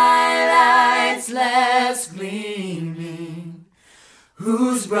twilight's last gleaming,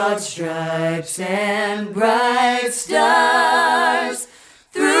 whose broad stripes and bright stars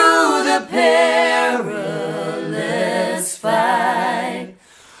through the perilous fight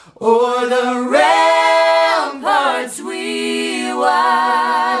o'er the ramparts we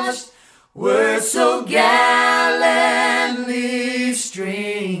watched were so gallantly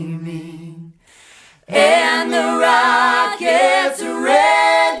streaming, and the rocket's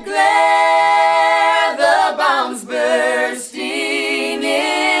red glare, the bombs bursting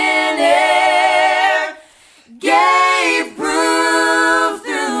in air, gave proof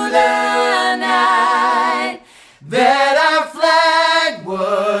through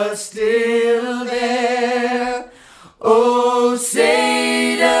was still there. Oh,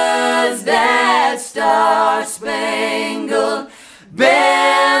 say does that star-spangled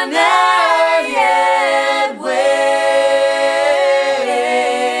banner yet wave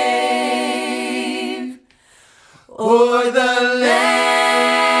o'er the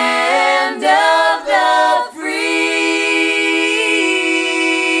land of the free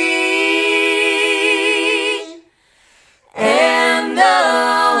and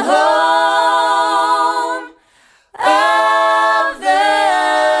the home of the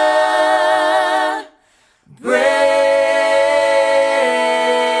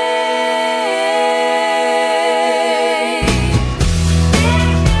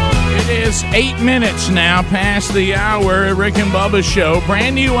It is 8 minutes now past the hour. Rick and Bubba Show.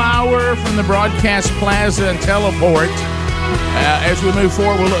 Brand new hour from the Broadcast Plaza and Teleport. As we move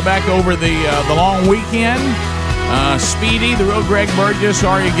forward, we'll look back over the long weekend. Speedy, the real Greg Burgess,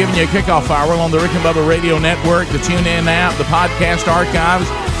 are you giving you a kickoff hour on the Rick and Bubba Radio Network, the TuneIn app, the podcast archives,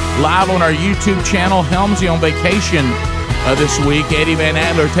 live on our YouTube channel. Helmsy on vacation this week. Eddie Van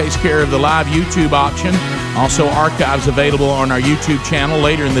Adler takes care of the live YouTube option. Also, archives available on our YouTube channel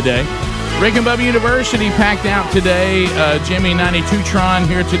later in the day. Rick and Bubba University packed out today. Jimmy 92tron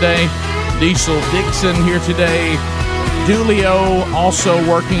here today. Diesel Dixon here today. Dulio also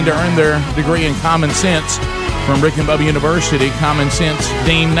working to earn their degree in common sense from Rick and Bubba University. Common sense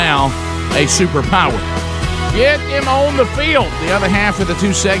deemed now a superpower. Get him on the field. The other half of the two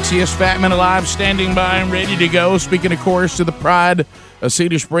sexiest fat men alive standing by and ready to go. Speaking, of course, to the pride of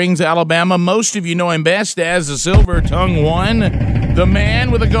Cedar Springs, Alabama. Most of you know him best as the Silver Tongue One, the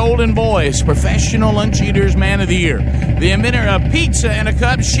man with a golden voice, professional lunch eaters man of the year, the inventor of pizza in a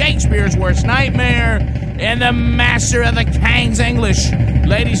cup, Shakespeare's worst nightmare, and the master of the King's English.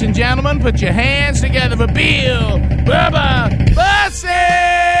 Ladies and gentlemen, put your hands together for Bill Bubba Bussey!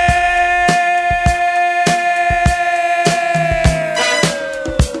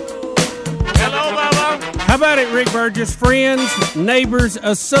 How about it, Rick Burgess? Friends, neighbors,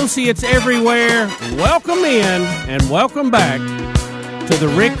 associates everywhere, welcome in and welcome back to the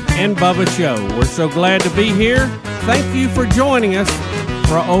Rick and Bubba Show. We're so glad to be here. Thank you for joining us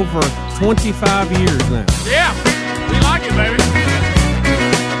for over 25 years now. Yeah, we like it, baby.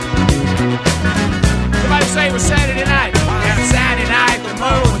 Somebody say it was Saturday night. Yeah, Saturday night, the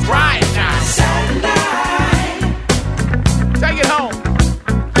moon was bright now. Saturday night. Take it home.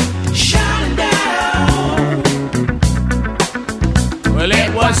 Shining down. Well,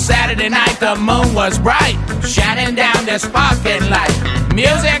 it was Saturday night, the moon was bright, shining down this parking lot.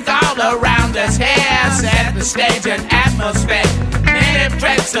 Music all around us here, set the stage and atmosphere. Native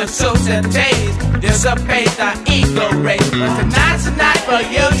tricks of suits and tees dissipate the ego race. But tonight's the night for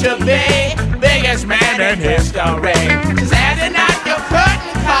you to be biggest man in history. Saturday night you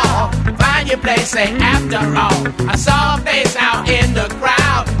couldn't call, find your place, say after all. I saw a face out in the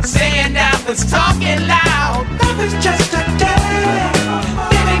crowd, singing down this talking loud. Love is just a day,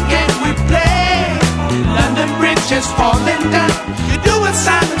 living game we play. London Bridge is falling down, you do what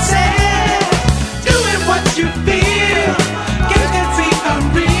Simon said, doing what you feel. Get to be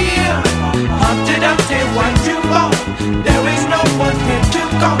unreal, Humpty Dumpty, what you want, there is no one here to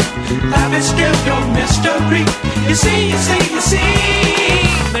go. Life is still your mystery, you see, you see, you see.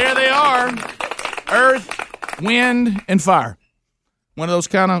 There they are, Earth, Wind, and Fire. One of those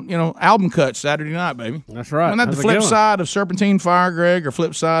kind of, album cuts Saturday night, baby. That's right. Wasn't that the flip side of Serpentine Fire, Greg, or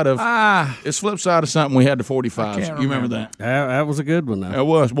flip side of... It's flip side of something we had to 45s. You remember that? That was a good one, though. It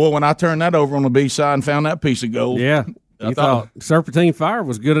was. Boy, when I turned that over on the B-side and found that piece of gold... Yeah. You thought Serpentine Fire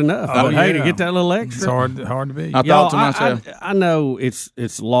was good enough. But hey, to get that little extra... It's hard to beat. I thought to myself... I know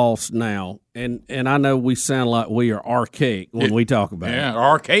it's lost now, and I know we sound like we are archaic when we talk about it. Yeah,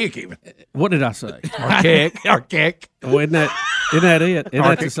 archaic even. What did I say? Archaic. Archaic. Well, isn't that it? Isn't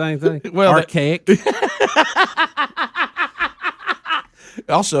that the same thing? Well, archaic.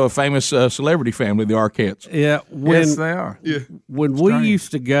 Also a famous celebrity family, the Arquettes. Yeah. Yes, they are. Yeah. When we used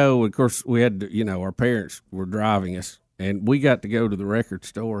to go, of course, we had to, our parents were driving us, and we got to go to the record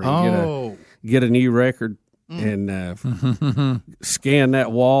store and get a new record and scan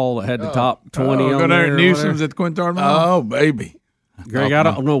that wall that had the top 20 on there. Newsom's at Quintard Mall. Oh, baby. Greg, I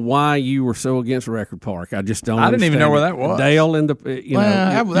don't know why you were so against Record Park. I just don't. I didn't even know where that was. Dale in the you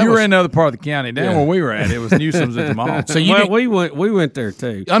were in another part of the county. Down where we were at, it was Newsom's at the mall. So we went there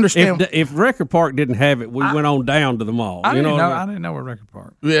too. Understand? If Record Park didn't have it, we went on down to the mall. I didn't know where Record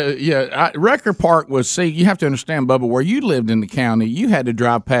Park. Yeah. Record Park was. See, you have to understand, Bubba. Where you lived in the county, you had to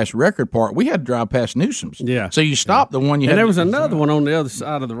drive past Record Park. We had to drive past Newsom's. Yeah. So you stopped the one you had. And there was another one on the other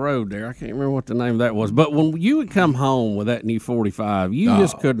side of the road there. I can't remember what the name of that was. But when you would come home with that new 45 5. You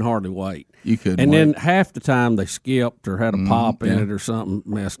just couldn't hardly wait. You couldn't And wait. then half the time they skipped or had a pop in it or something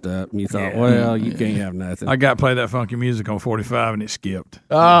messed up. And you thought, well, you can't have nothing. I got to play that funky music on 45 and it skipped.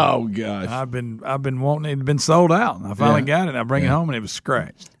 Oh gosh. I've been wanting it. Had been sold out. And I finally got it. I bring it home and it was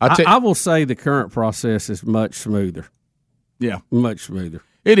scratched. I will say the current process is much smoother. Yeah, much smoother.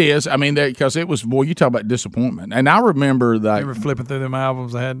 It is. I mean, because it was, boy, you talk about disappointment. And I remember that. Remember flipping through them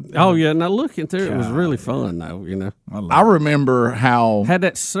albums I had? Oh, yeah. Now, looking through it was really fun, though, you know. I remember how. Had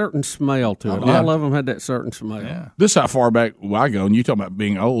that certain smell to it. All of them had that certain smell. Yeah. This is how far back I go, and you talk about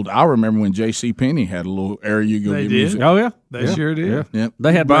being old. I remember when J.C. Penney had a little area you go They get did. music. Oh, yeah. They sure did. Yeah. Yep.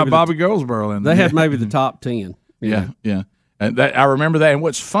 They had By maybe Bobby Goldsboro in there. They had maybe the top 10. Yeah. And that, I remember that. And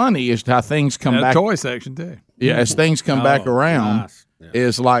what's funny is how things come And back. toy section, too. Yeah, as things come back around, nice.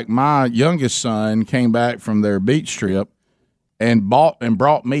 is like my youngest son came back from their beach trip and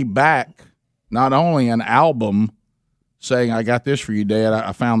brought me back not only an album saying, I got this for you, Dad.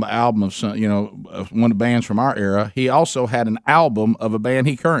 I found the album of some, of one of the bands from our era. He also had an album of a band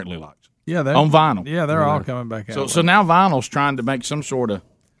he currently likes. Yeah, on vinyl. Yeah, they're all coming back out. So now vinyl's trying to make some sort of.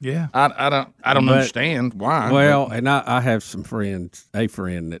 Yeah, I don't understand why. Well, and I have some friends, a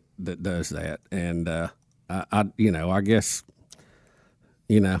friend that does that, and I guess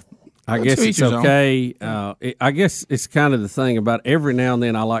it's okay. I guess it's kind of the thing about every now and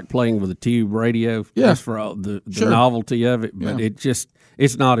then I like playing with a tube radio just for all the novelty of it, but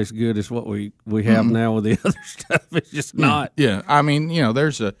it's not as good as what we have now with the other stuff. It's just not. Yeah, I mean,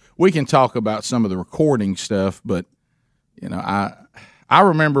 we can talk about some of the recording stuff, but I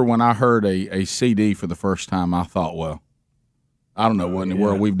remember when I heard a CD for the first time, I thought, well, I don't know what in the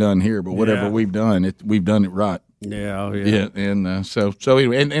world we've done here, but whatever we've done, we've done it right. Yeah. And so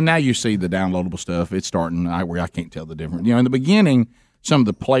anyway, and now you see the downloadable stuff. It's starting where I can't tell the difference. In the beginning, some of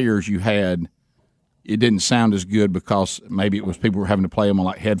the players you had, it didn't sound as good because maybe it was people were having to play them on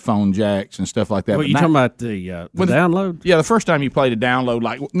like headphone jacks and stuff like that. What, you talking about the download? Yeah, the first time you played a download,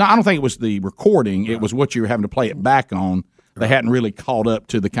 I don't think it was the recording. It was what you were having to play it back on. They hadn't really caught up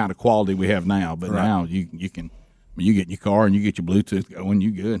to the kind of quality we have now. But now you get in your car and you get your Bluetooth going,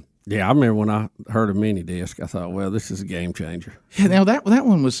 you good. Yeah, I remember when I heard a mini disc, I thought, well, this is a game changer. Yeah, now that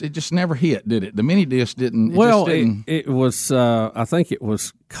one it just never hit, did it? The mini disc didn't. It was. I think it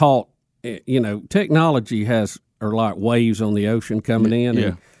was caught. Technology are like waves on the ocean coming in. Yeah.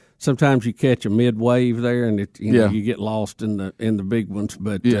 And sometimes you catch a mid wave there, and you get lost in the big ones.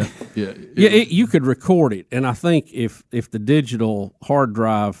 But you could record it, and I think if the digital hard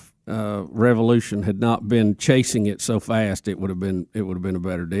drive revolution had not been chasing it so fast, it would have been a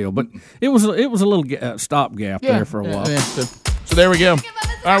better deal. But it was a little stopgap there for a while. Yeah. So there we go.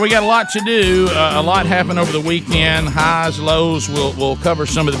 All right, we got a lot to do. A lot happened over the weekend. Highs, lows. We'll cover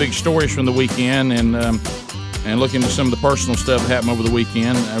some of the big stories from the weekend and look into some of the personal stuff that happened over the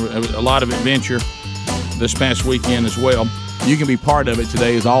weekend. A lot of adventure this past weekend as well. You can be part of it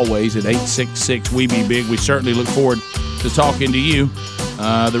today, as always, at 866-WE-BE-BIG. We certainly look forward to talking to you.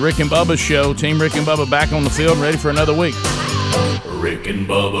 The Rick and Bubba Show, Team Rick and Bubba back on the field, ready for another week. Rick and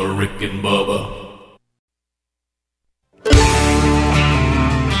Bubba, Rick and Bubba.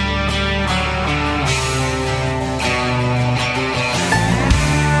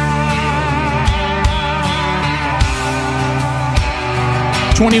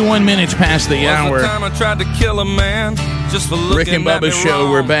 21 minutes past the hour. Rick and Bubba Show,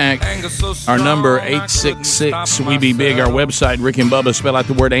 we're back. Our number, 866-WE-BE-BIG. Our website, Rick and Bubba, spell out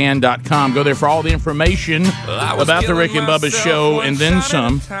the word and.com. Go there for all the information about the Rick and Bubba Show and then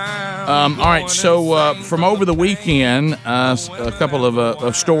some. All right, so from over the weekend, a couple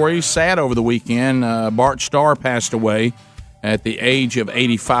of stories. Sad over the weekend. Bart Starr passed away at the age of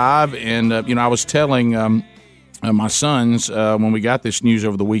 85. And, I was telling my sons when we got this news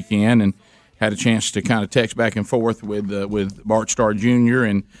over the weekend and had a chance to kind of text back and forth with Bart Starr Jr.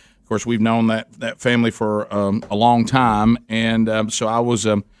 And, of course, we've known that family for a long time. And so I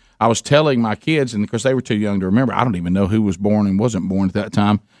was telling my kids, and, of course, they were too young to remember. I don't even know who was born and wasn't born at that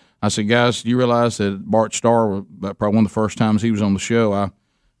time. I said, guys, do you realize that Bart Starr, probably one of the first times he was on the show,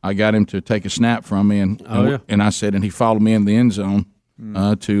 I got him to take a snap from me. And I said, and he followed me in the end zone.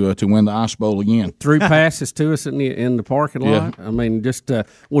 To win the Ice Bowl again. 3 passes to us in the parking lot. I mean, just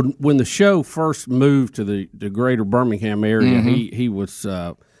when the show first moved to the greater Birmingham area, he was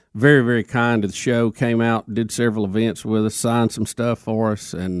very, very kind to the show. Came out, did several events with us, signed some stuff for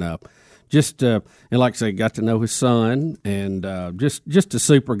us, and and like I say, got to know his son, and just a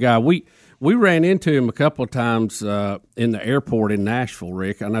super guy. We ran into him a couple of times in the airport in Nashville,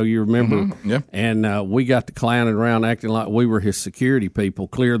 Rick. I know you remember. Yeah. And we got to clowning around, acting like we were his security people,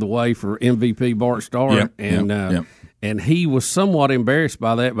 clear the way for MVP Bart Starr. and he was somewhat embarrassed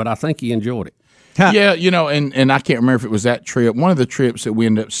by that, but I think he enjoyed it. Yeah, and I can't remember if it was that trip. One of the trips that we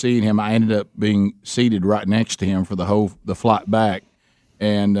ended up seeing him, I ended up being seated right next to him for the flight back,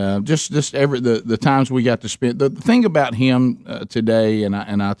 and just every the times we got to spend. The thing about him today, and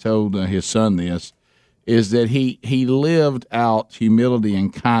I told his son this, is that he lived out humility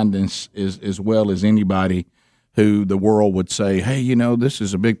and kindness as well as anybody who the world would say, hey, this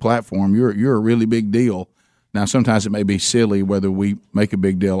is a big platform. You're a really big deal. Now, sometimes it may be silly whether we make a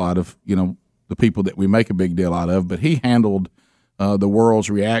big deal out of the people that we make a big deal out of, but he handled the world's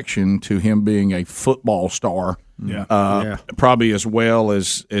reaction to him being a football star probably as well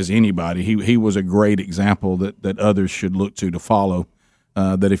as anybody. He was a great example that others should look to follow,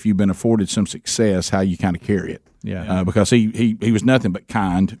 that if you've been afforded some success, how you kind of carry it. Because he was nothing but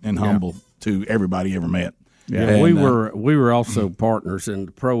kind and humble to everybody he ever met. Yeah, and we were also partners in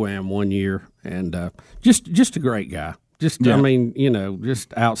the Pro-Am one year, and just a great guy. I mean,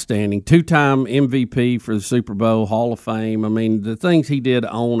 just outstanding. 2-time MVP for the Super Bowl, Hall of Fame. I mean, the things he did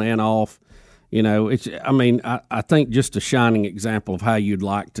on and off, I think just a shining example of how you'd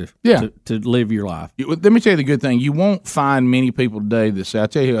like to live your life. Let me tell you the good thing. You won't find many people today that say, I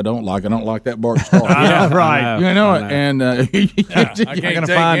tell you who I don't like. I don't like that Bart Starr. Right. I know. And I can't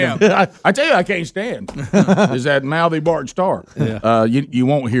find him. I tell you, I can't stand is that mouthy Bart Starr. Yeah. You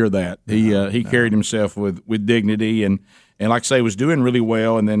won't hear that. He carried himself with dignity and like I say, was doing really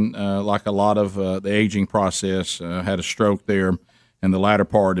well. And then like a lot of the aging process, had a stroke there in the latter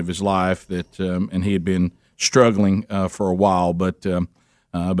part of his life and he had been struggling for a while, but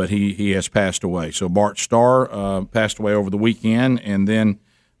he has passed away. So Bart Starr passed away over the weekend, and then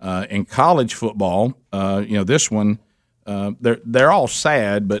in college football, this one they're all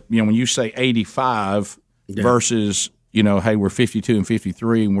sad, but when you say 85 versus hey, we're 52 and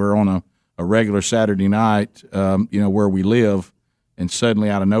 53 and we're on a regular Saturday night, where we live. And suddenly,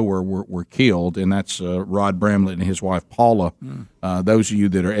 out of nowhere, we're killed, and that's Rod Bramlett and his wife Paula. Those of you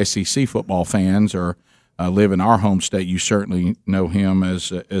that are SEC football fans or live in our home state, you certainly know him as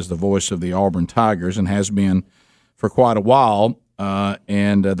the voice of the Auburn Tigers, and has been for quite a while.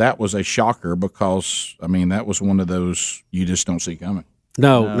 And that was a shocker because that was one of those you just don't see coming.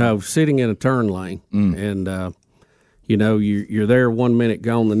 No, sitting in a turn lane, and you're there 1 minute,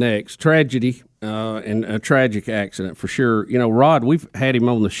 gone the next. Tragedy. And a tragic accident for sure. Rod, we've had him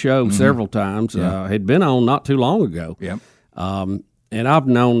on the show several times. Had been on not too long ago. Yeah. And I've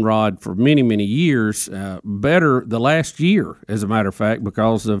known Rod for many, many years. Better the last year, as a matter of fact,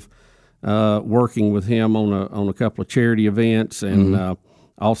 because of working with him on a couple of charity events, and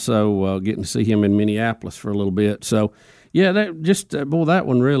also getting to see him in Minneapolis for a little bit. So, that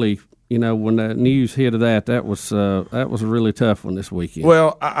one really. When the news hit of that was a really tough one this weekend.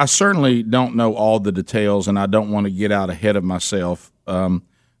 Well, I certainly don't know all the details, and I don't want to get out ahead of myself.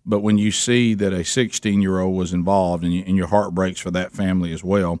 But when you see that a 16-year-old was involved, and your heart breaks for that family as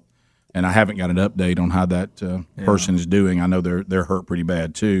well, and I haven't got an update on how that person is doing. I know they're hurt pretty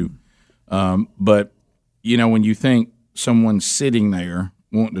bad too. But when you think someone's sitting there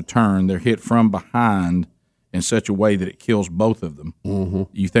wanting to turn, they're hit from behind in such a way that it kills both of them. Mm-hmm.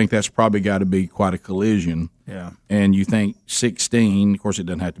 You think that's probably got to be quite a collision. Yeah. And you think 16, of course it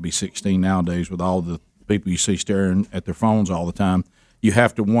doesn't have to be 16 nowadays with all the people you see staring at their phones all the time. You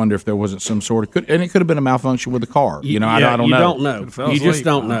have to wonder if there wasn't some sort of and it could have been a malfunction with the car. I don't know. You don't know. You just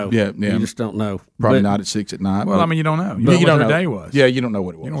don't know. Yeah. You just don't know. Probably not at 6 at night. Well, you don't know. You don't know what their day was. Yeah, you don't know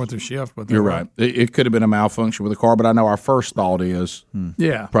what it was. You don't know what their shift was. You're right. It could have been a malfunction with the car, but I know our first thought is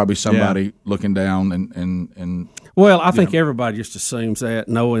probably somebody looking down and well, I think everybody just assumes that,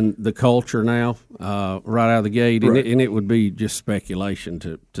 knowing the culture now, right out of the gate, Right. and it would be just speculation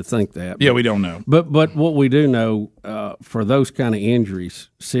to think that. Yeah, we don't know. But what we do know, for those kind of injuries,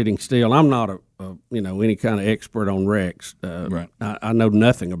 sitting still, I'm not any kind of expert on wrecks. Right. I know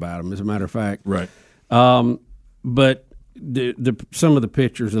nothing about them, as a matter of fact. Right. But some of the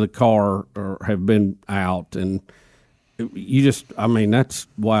pictures of the car have been out, and you just, that's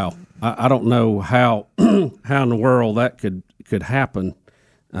wow. I don't know how in the world that could happen,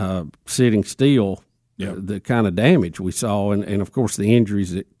 sitting still. Yeah. The kind of damage we saw, and of course the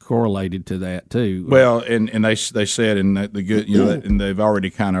injuries that correlated to that too. Well, and they said, and the good, and they've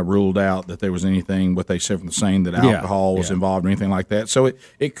already kind of ruled out that there was anything. What they said from the scene that alcohol was involved or anything like that. So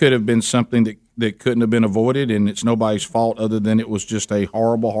it could have been something that couldn't have been avoided, and it's nobody's fault other than it was just a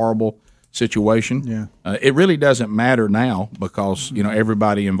horrible situation. Yeah. It really doesn't matter now because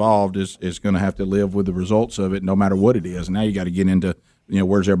everybody involved is going to have to live with the results of it, no matter what it is. Now you got to get into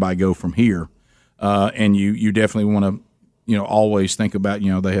where's everybody go from here, and you definitely want to always think about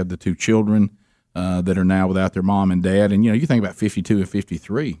they have the two children that are now without their mom and dad. And, you think about 52 and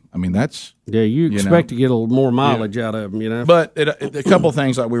 53. I mean, that's... Yeah, you expect to get a little more mileage out of them, But a couple of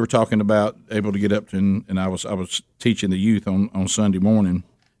things like we were talking about, able to get up to, and I was teaching the youth on Sunday morning,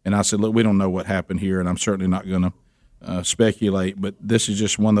 and I said, look, we don't know what happened here, and I'm certainly not going to speculate, but this is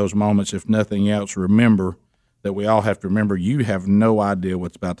just one of those moments, if nothing else, remember that we all have to remember you have no idea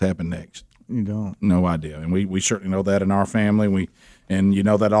what's about to happen next. You don't. No idea. And we certainly know that in our family. And you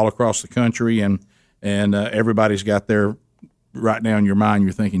know that all across the country, and everybody's got their right now in your mind.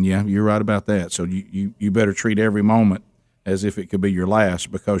 You're thinking, yeah, you're right about that. So you better treat every moment as if it could be your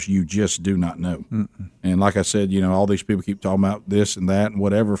last, because you just do not know. Mm-mm. And like I said, all these people keep talking about this and that and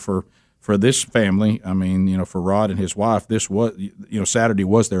whatever for this family. I mean, for Rod and his wife, this was, Saturday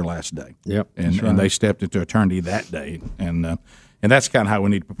was their last day. Yep. And they stepped into eternity that day. And that's kind of how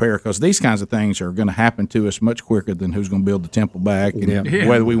we need to prepare, because these kinds of things are going to happen to us much quicker than who's going to build the temple back, and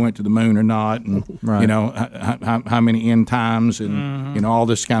whether we went to the moon or not, and how many end times, and all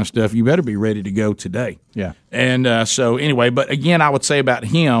this kind of stuff. You better be ready to go today. Yeah. And so anyway, but again, I would say about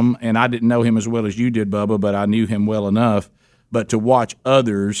him, and I didn't know him as well as you did, Bubba, but I knew him well enough. But to watch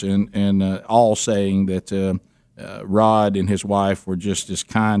others and all saying that Rod and his wife were just as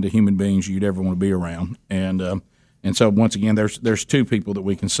kind to human beings you'd ever want to be around, and so once again, there's two people that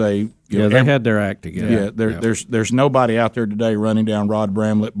we can say, they had their act together. There's nobody out there today running down Rod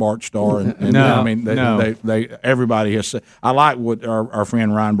Bramlett, Bart Starr, and no, I mean they everybody has said. I like what our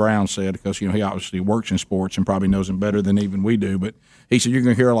friend Ryan Brown said, because he obviously works in sports and probably knows him better than even we do. But he said you're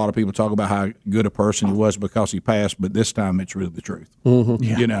going to hear a lot of people talk about how good a person he was because he passed, but this time it's really the truth.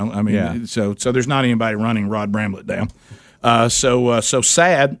 Mm-hmm. Yeah. So there's not anybody running Rod Bramlett down. So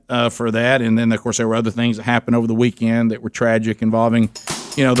sad for that, and then of course there were other things that happened over the weekend that were tragic, involving,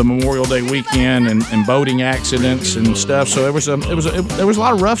 the Memorial Day weekend and boating accidents and stuff. So there was a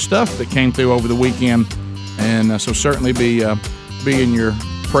lot of rough stuff that came through over the weekend, and so certainly be in your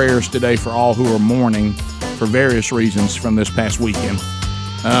prayers today for all who are mourning for various reasons from this past weekend.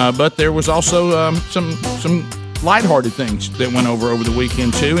 But there was also some lighthearted things that went over the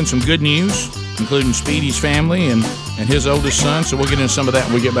weekend too, and some good news, including Speedy's family and his oldest son. So we'll get into some of that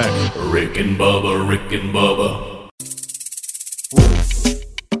when we get back. Rick and Bubba, Rick and Bubba.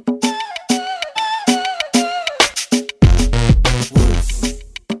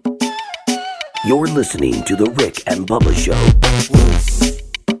 You're listening to the Rick and Bubba Show.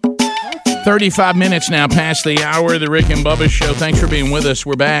 35 minutes now past the hour of the Rick and Bubba Show. Thanks for being with us.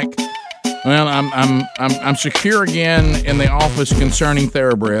 We're back. Well, I'm secure again in the office concerning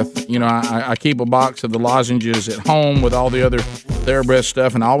TheraBreath. I keep a box of the lozenges at home with all the other TheraBreath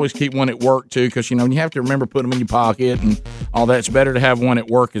stuff, and I always keep one at work too, because you have to remember to put them in your pocket and all that. It's better to have one at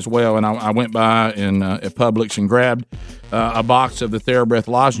work as well. And I went by at Publix and grabbed a box of the TheraBreath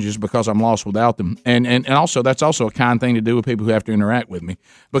lozenges because I'm lost without them. And also that's also a kind thing to do with people who have to interact with me,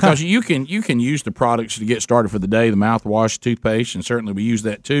 because you can use the products to get started for the day, the mouthwash, toothpaste, and certainly we use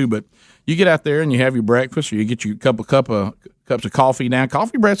that too. But you get out there and you have your breakfast, or you get your cups of coffee down.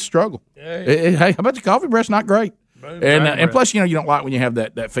 Coffee breath's a struggle. Hey, how about the coffee breath's not great? And plus, you don't like when you have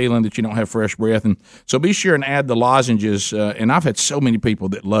that feeling that you don't have fresh breath. And so be sure and add the lozenges. And I've had so many people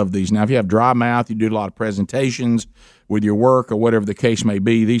that love these. Now, if you have dry mouth, you do a lot of presentations with your work or whatever the case may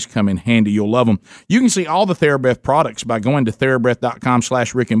be, these come in handy. You'll love them. You can see all the TheraBreath products by going to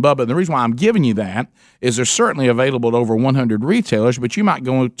TheraBreath.com/Rick and Bubba. And the reason why I'm giving you that is they're certainly available at over 100 retailers, but you might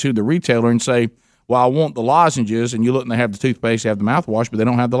go to the retailer and say, well, I want the lozenges, and you look and they have the toothpaste, they have the mouthwash, but they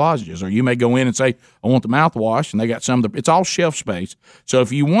don't have the lozenges. Or you may go in and say, I want the mouthwash, and they got some of the, it's all shelf space. So if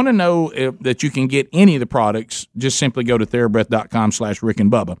you want to know that you can get any of the products, just simply go to TheraBreath.com/Rick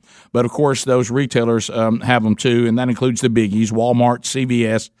and Bubba. But of course, those retailers have them too, and that includes the biggies, Walmart,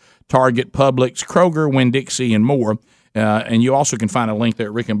 CVS, Target, Publix, Kroger, Winn-Dixie, and more. And you also can find a link there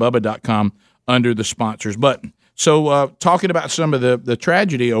at rickandbubba.com under the sponsors button. So talking about some of the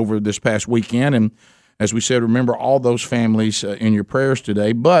tragedy over this past weekend, and as we said, remember all those families in your prayers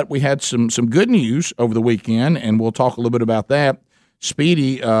today. But we had some good news over the weekend, and we'll talk a little bit about that.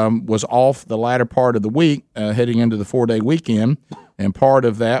 Speedy was off the latter part of the week, heading into the 4-day weekend, and part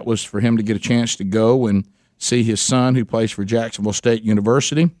of that was for him to get a chance to go and see his son, who plays for Jacksonville State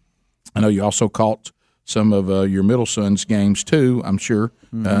University. I know you also caught some of your middle son's games too, I'm sure.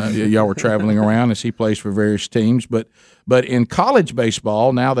 Y'all were traveling around as he plays for various teams. But in college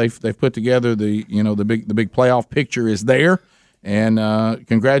baseball now they've put together the big playoff picture is there. And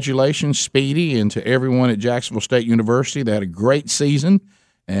congratulations, Speedy, and to everyone at Jacksonville State University. They had a great season,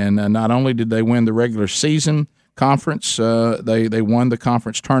 and not only did they win the regular season conference, they won the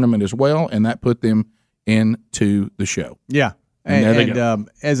conference tournament as well, and that put them into the show. Yeah. And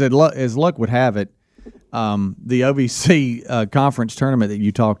as luck would have it, the OVC conference tournament that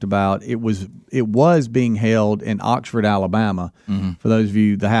you talked about, it was being held in Oxford, Alabama. For those of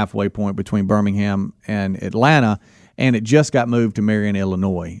you, the halfway point between Birmingham and Atlanta, and it just got moved to Marion,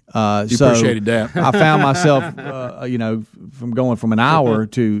 Illinois. You appreciated that. I found myself, from going from an hour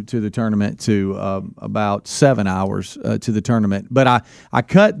to the tournament to about 7 hours to the tournament. But I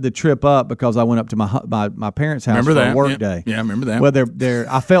cut the trip up because I went up to my parents' house for a work day. Yeah, I remember that. Well,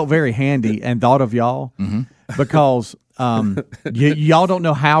 I felt very handy and thought of y'all because y'all don't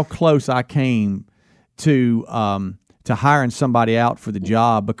know how close I came to hiring somebody out for the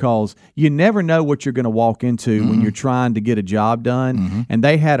job, because you never know what you're going to walk into when you're trying to get a job done. And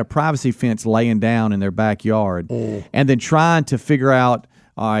they had a privacy fence laying down in their backyard, and then trying to figure out,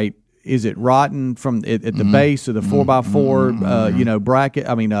 all right, is it rotten from at the base of the 4x4 bracket?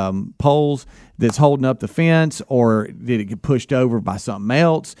 Poles that's holding up the fence, or did it get pushed over by something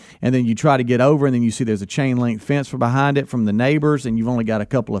else? And then you try to get over, and then you see there's a chain link fence from behind it from the neighbors, and you've only got a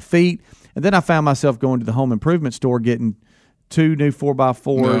couple of feet. And then I found myself going to the home improvement store, getting 2 new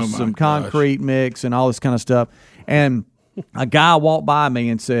 4x4s, some concrete mix, and all this kind of stuff. And a guy walked by me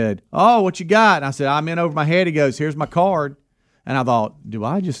and said, "Oh, what you got?" And I said, "I'm in over my head." He goes, "Here's my card." And I thought, do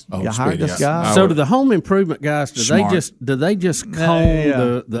I just hire this guy? So do the home improvement guys, do they just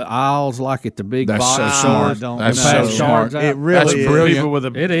comb the aisles like at the big box? That's so smart. That's so smart. It really That's is. brilliant. People with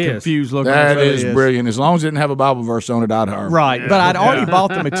a confused look. That is brilliant. As long as it didn't have a Bible verse on it, I'd hire. Right, but I'd already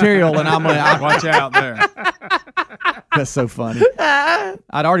bought the material, and I'm like, watch out there. That's so funny.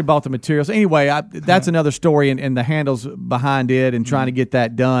 I'd already bought the materials. Anyway, that's another story, and the handles behind it and trying to get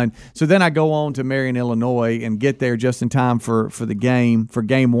that done. So then I go on to Marion, Illinois, and get there just in time for the game, for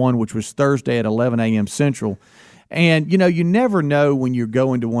game one, which was Thursday at 11 a.m. Central. And, you never know when you're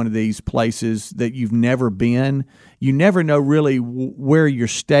going to one of these places that you've never been. You never know really where you're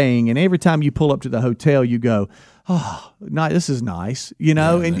staying. And every time you pull up to the hotel, you go, "Oh, this is nice,"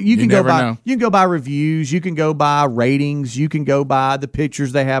 and you can go by reviews, you can go by ratings, you can go by the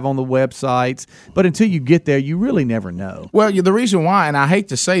pictures they have on the websites. But until you get there, you really never know. Well, the reason why, and I hate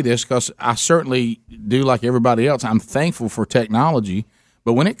to say this because I certainly do, like everybody else, I'm thankful for technology.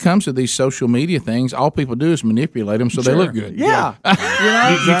 But when it comes to these social media things, all people do is manipulate them so they look good. Yeah,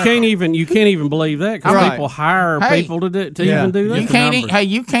 you can't even believe that because people hire people to even do that.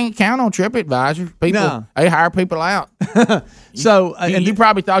 You can't count on TripAdvisor. People they hire people out. So you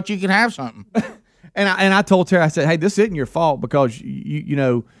probably thought you could have something. And I told Tara, I said, "Hey, this isn't your fault because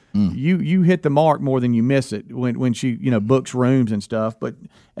you hit the mark more than you miss it when she books rooms and stuff." But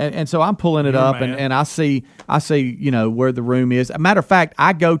and so I'm pulling it up and I see where the room is. As a matter of fact,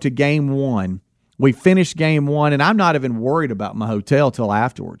 I go to game one. We finished game one, and I'm not even worried about my hotel till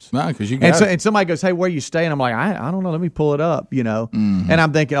afterwards. No, because you got and somebody goes, "Hey, where you staying?" I'm like, I don't know. Let me pull it up. And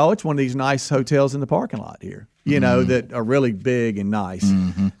I'm thinking, oh, it's one of these nice hotels in the parking lot here. That are really big and nice,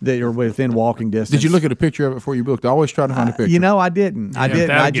 that are within walking distance. Did you look at a picture of it before you booked? I always try to find a picture. I didn't. I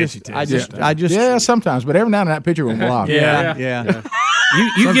didn't. I just. Yeah, sometimes, but every now and then that picture will block. Yeah.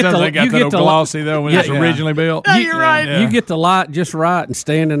 You get the glossy though when it's originally built. No, you're right. Yeah. You get the light just right and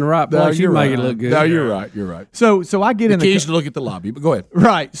stand in the right place. You make it look good. No, you're right. You're right. So I get in the keys to look at the lobby. But go ahead.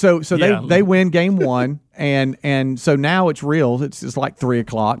 Right. So they win game one, and so now it's real. It's like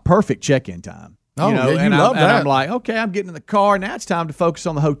 3:00, perfect check-in time. Oh, you love that. And I'm like, okay, I'm getting in the car. Now it's time to focus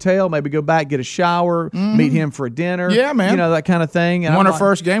on the hotel. Maybe go back, get a shower, meet him for a dinner. Yeah, man. That kind of thing. And won our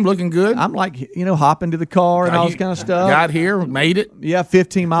first game, looking good. I'm like, hop into the car and all this kind of stuff. Got here, made it. Yeah,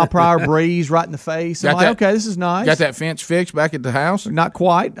 15-mile-per-hour breeze right in the face. I'm like, okay, this is nice. Got that fence fixed back at the house? Not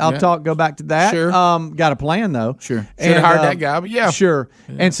quite. I'll go back to that. Sure. Got a plan, though. Sure. Should have hired that guy, but yeah. Sure.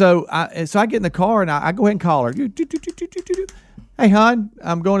 Yeah. And so I get in the car, and I go ahead and call her. Hey, hon,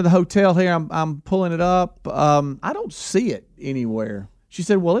 I'm going to the hotel here. I'm pulling it up. I don't see it anywhere. She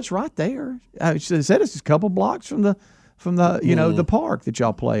said, "Well, it's right there." She said it's a couple blocks from the the park that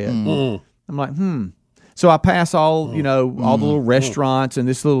y'all play at. I'm like, So I pass all the little restaurants and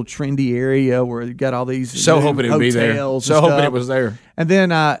this little trendy area where you got all these hoping it would be there. Hoping it was there. And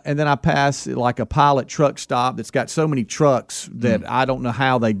then I pass like a Pilot truck stop that's got so many trucks that I don't know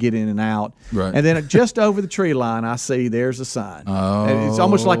how they get in and out. Right. And then just over the tree line, I see there's a sign. Oh, and it's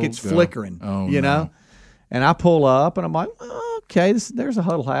almost like it's flickering. Oh, know. And I pull up and I'm like, okay, there's a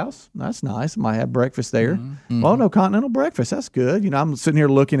Huddle House. That's nice. I might have breakfast there. Well, no continental breakfast. That's good. I'm sitting here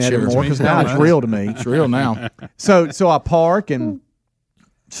looking at it more because now it's real to me. It's real now. So I park and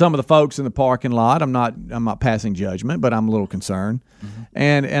some of the folks in the parking lot. I'm not passing judgment, but I'm a little concerned.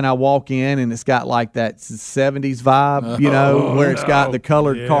 And I walk in, and it's got like that 70s vibe, where it's got the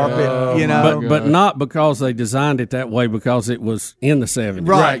colored carpet, But not because they designed it that way, because it was in the 70s.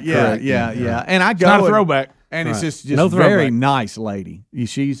 Right, yeah. And I go. Not a throwback. And it's just No very throwback. nice lady.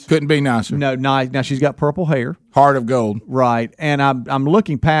 She's Couldn't be nicer. no nice. Now she's got purple hair, Heart of gold. right? And I'm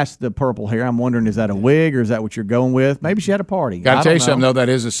looking past the purple hair. I'm wondering, is that a wig or is that what you're going with? Maybe she had a party. Got I to tell you don't something, know. though. That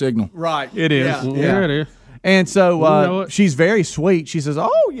is a signal. Right, It is. Yeah, it is. And so know it. she's very sweet. She says,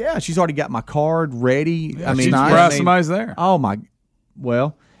 "Oh yeah," she's already got my card ready. I mean, she's nice. Surprised somebody's there. Oh my,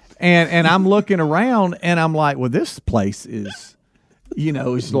 well, and I'm looking around and I'm like, well, this place is,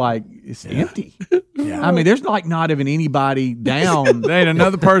 it's like it's empty. I mean, there's like not even anybody down. There ain't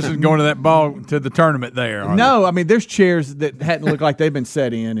another person going to that ball to the tournament there. are No, I mean, there's chairs that hadn't looked like they've been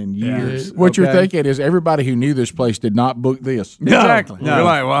set in years. What you're okay? thinking is everybody who knew this place did not book this. they? Exactly. No. You're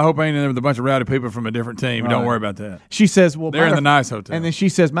like, well, I hope I ain't in there with a bunch of rowdy people from a different team. Don't worry about that. She says, well, They're in matter- the nice hotel. And then she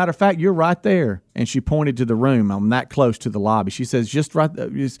says, matter of fact, you're right there. And she pointed to the room. I'm that close to the lobby. She says, just right there.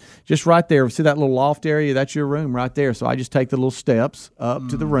 See that little loft area? That's your room right there. So I just take the little steps up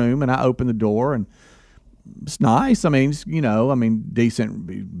to the room, and I open the door, and it's nice. I mean,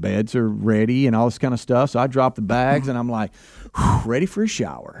 decent beds are ready and all this kind of stuff. So I drop the bags, and I'm like, ready for a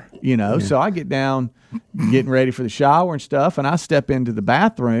shower, So I get down, getting ready for the shower and stuff, and I step into the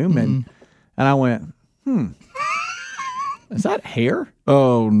bathroom, and I went, is that hair?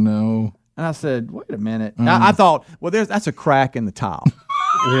 Oh, no. And I said, wait a minute. I thought, well, that's a crack in the tile.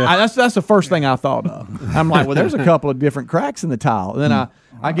 That's the first thing I thought of. I'm like, well, there's a couple of different cracks in the tile. And then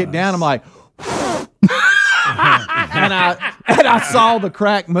I get down, I'm like, and I saw the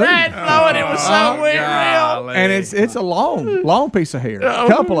crack move. And it was so weird. And it's a long piece of hair, a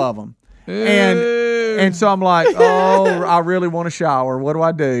couple of them. And so I'm like, oh, I really want to shower. What do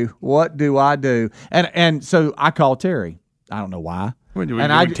I do? What do I do? And so I called Terry. I don't know why.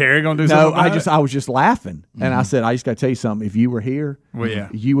 Terry gonna do no, something? about it? I was just laughing, and I said, I just got to tell you something. If you were here,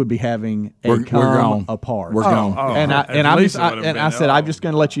 you would be having a We're come gone. apart. We're gone. I said, I'm just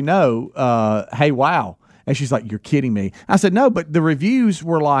going to let you know. Hey, wow. And she's like, you're kidding me. I said, no, but the reviews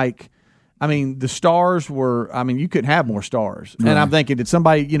were like, I mean, the stars were. I mean, you couldn't have more stars. And I'm thinking, did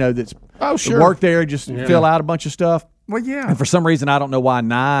somebody that's worked there just fill out a bunch of stuff? Well, yeah. And for some reason, I don't know why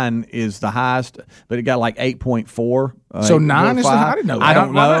 9 is the highest, but it got like 8.4. So 9 is the high? I didn't know that. I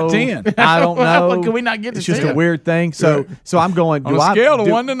don't Why know. not 10? I don't know. Can we not get to It's just 10? a weird thing. So I'm going. On a scale of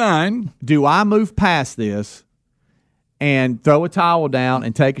 1 to 9. Do I move past this and throw a towel down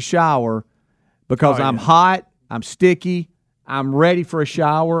and take a shower because I'm hot, I'm sticky, I'm ready for a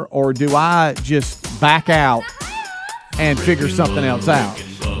shower, or do I just back out and figure something else out?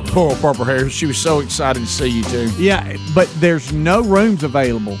 Poor purple hair. She was so excited to see you, too. Yeah, but there's no rooms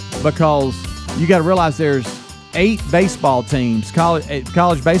available because you got to realize there's 8 baseball teams,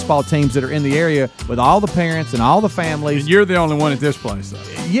 college baseball teams that are in the area with all the parents and all the families. And you're the only one at this place,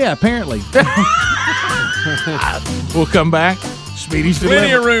 though. Yeah, apparently. We'll come back. Speedy's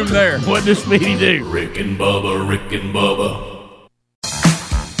Plenty of delivered. room there. What does Speedy do? Rick and Bubba, Rick and Bubba.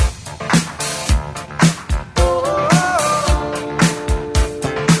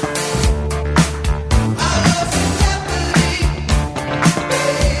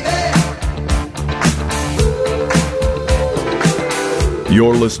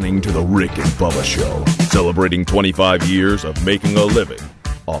 You're listening to The Rick and Bubba Show, celebrating 25 years of making a living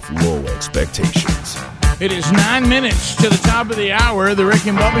off low expectations. It is 9 minutes to the top of the hour, the Rick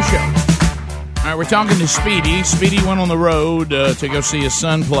and Bubba Show. All right, we're talking to Speedy. Speedy went on the road to go see his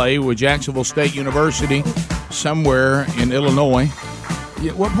son play with Jacksonville State University somewhere in Illinois.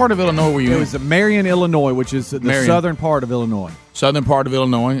 Yeah, what part of Illinois were you It in? was Marion, Illinois, which is the Marion. southern part of Illinois. Southern part of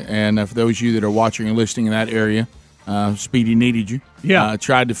Illinois. And for those of you that are watching and listening in that area, Speedy needed you. Yeah.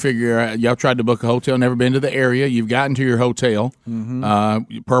 Tried to figure out, y'all tried to book a hotel, never been to the area. You've gotten to your hotel.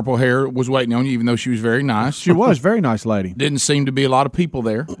 Purple hair was waiting on you, even though she was very nice. She was a very nice lady. Didn't seem to be a lot of people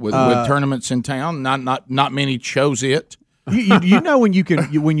there with tournaments in town. Not many chose it. You know when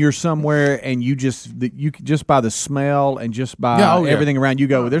when you're somewhere and you can just by the smell and just by everything around you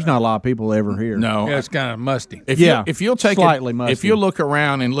go, well, there's not a lot of people ever here. No, Yeah, it's kind of musty. If you'll take slightly musty. if you look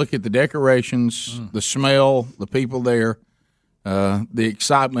around and look at the decorations, the smell, the people there, the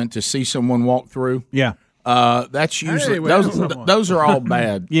excitement to see someone walk through, that's usually those are all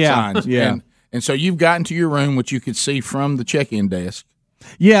bad signs. Yeah. And so you've gotten to your room, which you could see from the check-in desk.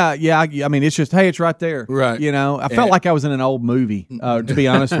 Yeah. I mean, it's just, hey, it's right there. Right. I felt like I was in an old movie, to be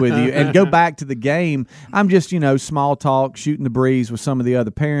honest with you. And go back to the game, I'm just, small talk, shooting the breeze with some of the other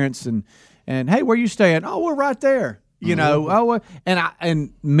parents. And hey, where you staying? Oh, we're right there. You know,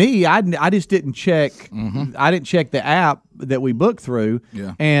 and me, I just didn't check. I didn't check the app that we booked through.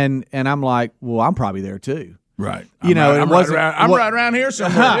 Yeah. And I'm like, well, I'm probably there too. Right. You know, I'm right around here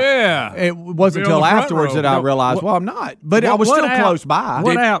somewhere. Yeah. It wasn't Be on until the front afterwards row. that I realized, well, I'm not. But I was still close by.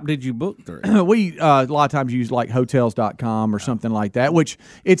 What app did you book through? We a lot of times use like hotels.com or something like that, which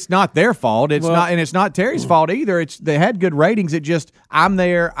it's not their fault. It's not, and it's not Terry's fault either. They had good ratings. It just, I'm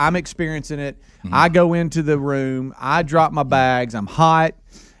there, I'm experiencing it. I go into the room, I drop my bags, I'm hot.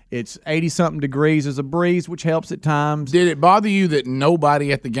 It's 80-something degrees. There's a breeze, which helps at times. Did it bother you that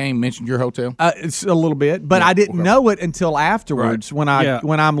nobody at the game mentioned your hotel? It's a little bit, but I didn't know it until afterwards when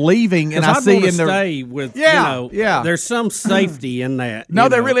I'm leaving and I see in the stay with there's some safety in that. No,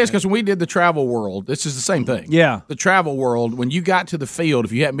 there really is, because when we did the Travel World, this is the same thing. Yeah, the Travel World. When you got to the field,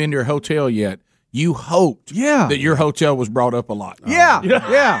 if you hadn't been to your hotel yet, you hoped that your hotel was brought up a lot. Yeah.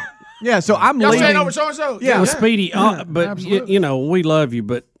 So I'm leaving. Saying over so-and-so. Well, Speedy, but you know, we love you,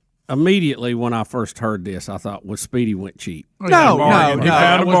 but immediately when I first heard this, I thought, well, Speedy went cheap. No. He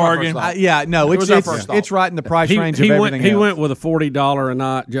found a bargain. It's right in the price range of everything He else. went with a $40 a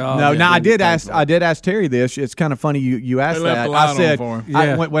night job. No, I did ask Terry this. It's kind of funny you asked that. I said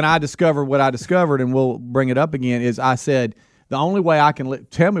when I discovered what I discovered, and we'll bring it up again, is I said the only way I can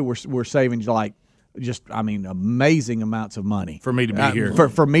tell me we're saving like amazing amounts of money for me to be here.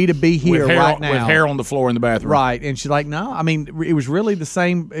 For me to be here right now with hair on the floor in the bathroom. Right, and she's like, no, I mean, it was really the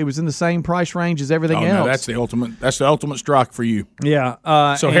same. It was in the same price range as everything else. No, that's the ultimate. That's the ultimate strike for you.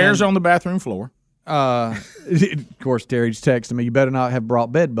 Yeah. So hair's on the bathroom floor. Of course, Terry just texted me, you better not have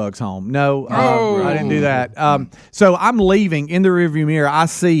brought bed bugs home. No, I didn't do that. So I'm leaving. In the rearview mirror, I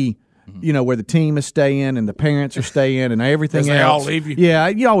see, where the team is staying and the parents are staying and everything else. They all leave you? Yeah,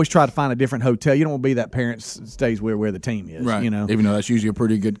 you always try to find a different hotel. You don't want to be that parent stays where the team is. Right. Even though that's usually a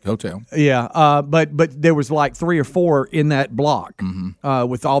pretty good hotel. Yeah. But there was like 3 or 4 in that block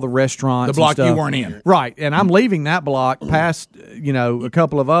with all the restaurants. The block and stuff. you weren't in. Right. And I'm leaving that block past, a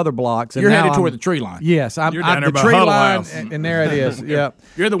couple of other blocks. And you're headed toward the tree line. Yes. I'm down there the by tree Huddle line, House. and there it is. Yeah.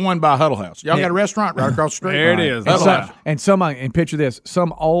 You're the one by Huddle House. Y'all got a restaurant right across the street. There it is. And picture this,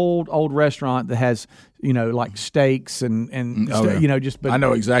 some old restaurant that has, like steaks and I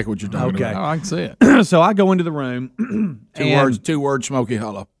know exactly what you're talking about. Oh, I can see it. So I go into the room. Two words, Smoky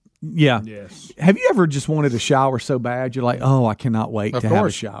Hollow. Yeah. Yes. Have you ever just wanted a shower so bad you're like, oh, I cannot wait to have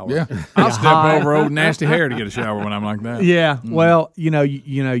a shower? Yeah. I'll step over old nasty hair to get a shower when I'm like that. Yeah. Well,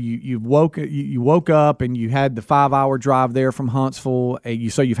 you woke up and you had the 5-hour drive there from Huntsville.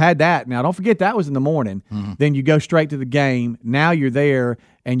 So you've had that. Now, don't forget that was in the morning. Then you go straight to the game. Now you're there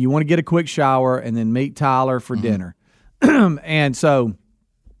and you want to get a quick shower and then meet Tyler for dinner. And so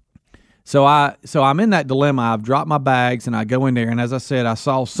I'm in that dilemma. I've dropped my bags and I go in there, and as I said, I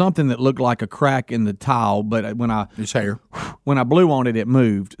saw something that looked like a crack in the tile, but it's hair. When I blew on it, it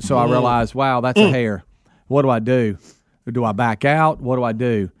moved. So I realized, wow, that's a hair. What do I do? Do I back out? What do I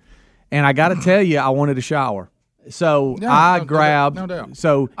do? And I got to tell you, I wanted a shower. So I grabbed. No doubt.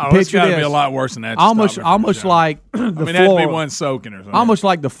 So it's got to this, be a lot worse than that. Almost like the floor. It had to be one soaking or something. Almost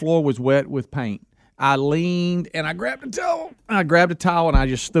like the floor was wet with paint. I leaned and I grabbed a towel. And I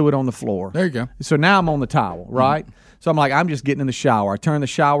just threw it on the floor. There you go. So now I'm on the towel, right? So I'm like, I'm just getting in the shower. I turn the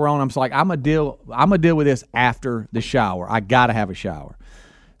shower on. I'm just like, I'm gonna deal with this after the shower. I gotta have a shower.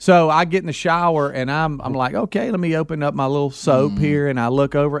 So I get in the shower and I'm like, okay, let me open up my little soap here, and I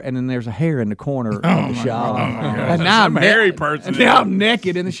look over, and then there's a hair in the corner of the shower. And now I'm a hairy person. Now I'm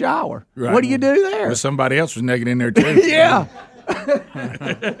naked in the shower. Right. What do you do there? Well, somebody else was naked in there too. Yeah.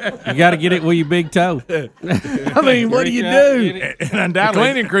 You got to get it with your big toe. I mean, what do you do? And the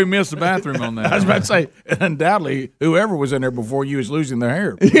cleaning crew missed the bathroom on that. I was about to say, undoubtedly, whoever was in there before you was losing their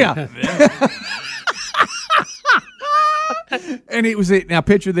hair. Yeah. And it was it. Now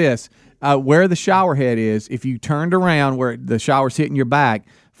picture this: where the shower head is. If you turned around where the shower's hitting your back,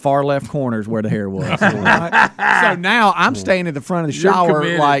 far left corner is where the hair was. Right? So now I'm staying at the front of the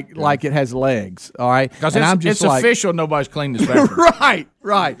shower like it has legs. All right, because it's official. Nobody's cleaned this bathroom.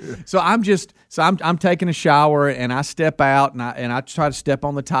 Right. So I'm taking a shower, and I step out, and I try to step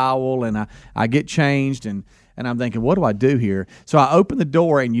on the towel, and I get changed, and I'm thinking, what do I do here? So I open the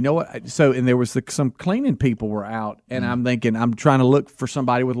door, and you know what? And there was some cleaning people were out, and I'm thinking, I'm trying to look for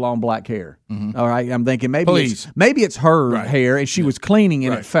somebody with long black hair. All right, I'm thinking maybe it's her hair, and she was cleaning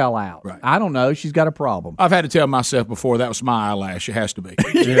and it fell out. Right. I don't know. She's got a problem. I've had to tell myself before that was my eyelash. It has to be.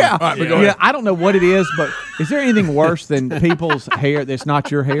 Yeah. I don't know what it is, but is there anything worse than people's hair that's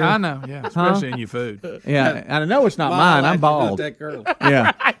not your hair? I know. Yeah, especially in your food. Yeah, and I know it's not mine. I'm bald.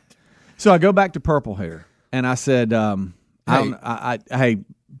 Yeah. So I go back to purple hair. And I said, hey,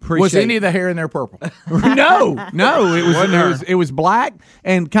 Was any of the hair in there purple? No, it was black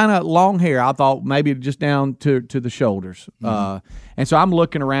and kind of long hair. I thought maybe just down to the shoulders. And so I'm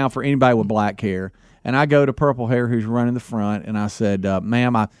looking around for anybody with black hair, and I go to purple hair who's running the front, and I said,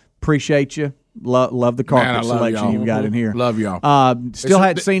 "Ma'am, I appreciate you. Love the carpet selection you've got in here. Love y'all. Still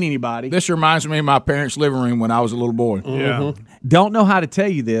hadn't seen anybody. This reminds me of my parents' living room when I was a little boy. Yeah. Don't know how to tell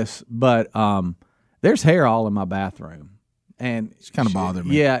you this, but there's hair all in my bathroom. And it's kind of bothered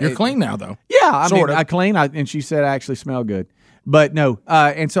me. Yeah, You're clean now, though. Yeah, Sorta. I clean. And she said I actually smell good. But no,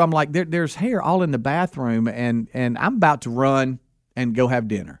 and so I'm like, there's hair all in the bathroom, and I'm about to run and go have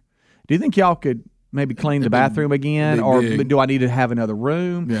dinner. Do you think y'all could maybe clean the bathroom again, or do I need to have another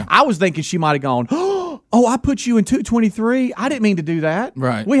room? Yeah. I was thinking she might have gone, oh, I put you in 223. I didn't mean to do that.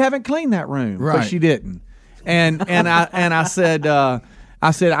 Right. We haven't cleaned that room, Right. but she didn't. And I said,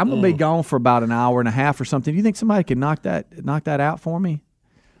 I'm gonna be gone for about an hour and a half or something. Do you think somebody could knock that out for me?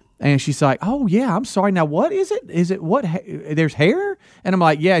 And she's like, oh, yeah, I'm sorry. Now, what is it? Is it what? There's hair? And I'm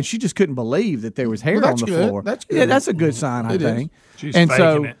like, yeah. And she just couldn't believe that there was hair on the floor. That's good. Yeah, that's a good sign, I think. She's and faking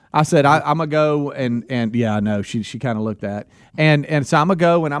so it. I said, I'm going to go. And yeah, I know. She kind of looked at. And so I'm going to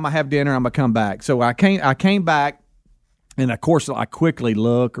go and I'm going to have dinner. I'm going to come back. So I came back. And, of course, I quickly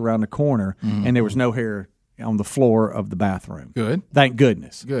look around the corner, and there was no hair on the floor of the bathroom. Good. Thank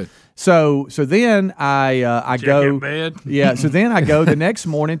goodness. Good. So then I Check go. in bed. Yeah. So then I go the next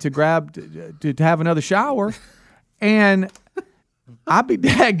morning to grab to have another shower, and I be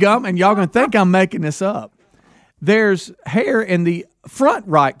dadgum, and y'all gonna think I'm making this up. There's hair in the front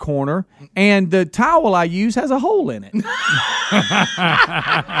right corner, and the towel I use has a hole in it.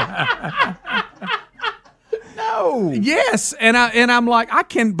 No. Yes, and I'm like, I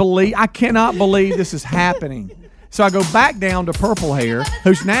cannot believe this is happening. So I go back down to Purple Hair,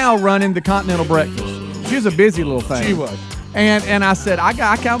 who's now running the Continental Breakfast. She was a busy little thing. She was. And I said, I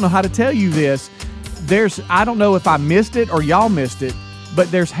don't know how to tell you this. I don't know if I missed it or y'all missed it, but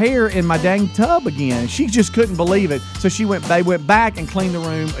there's hair in my dang tub again. She just couldn't believe it. So they went back and cleaned the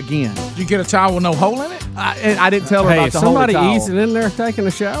room again. Did you get a towel with no hole in it? I didn't tell her about the hole in the towel. Somebody easing in there taking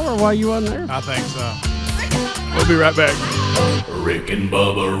a shower while you wasn't there? I think so. We'll be right back. Rick and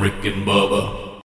Bubba, Rick and Bubba.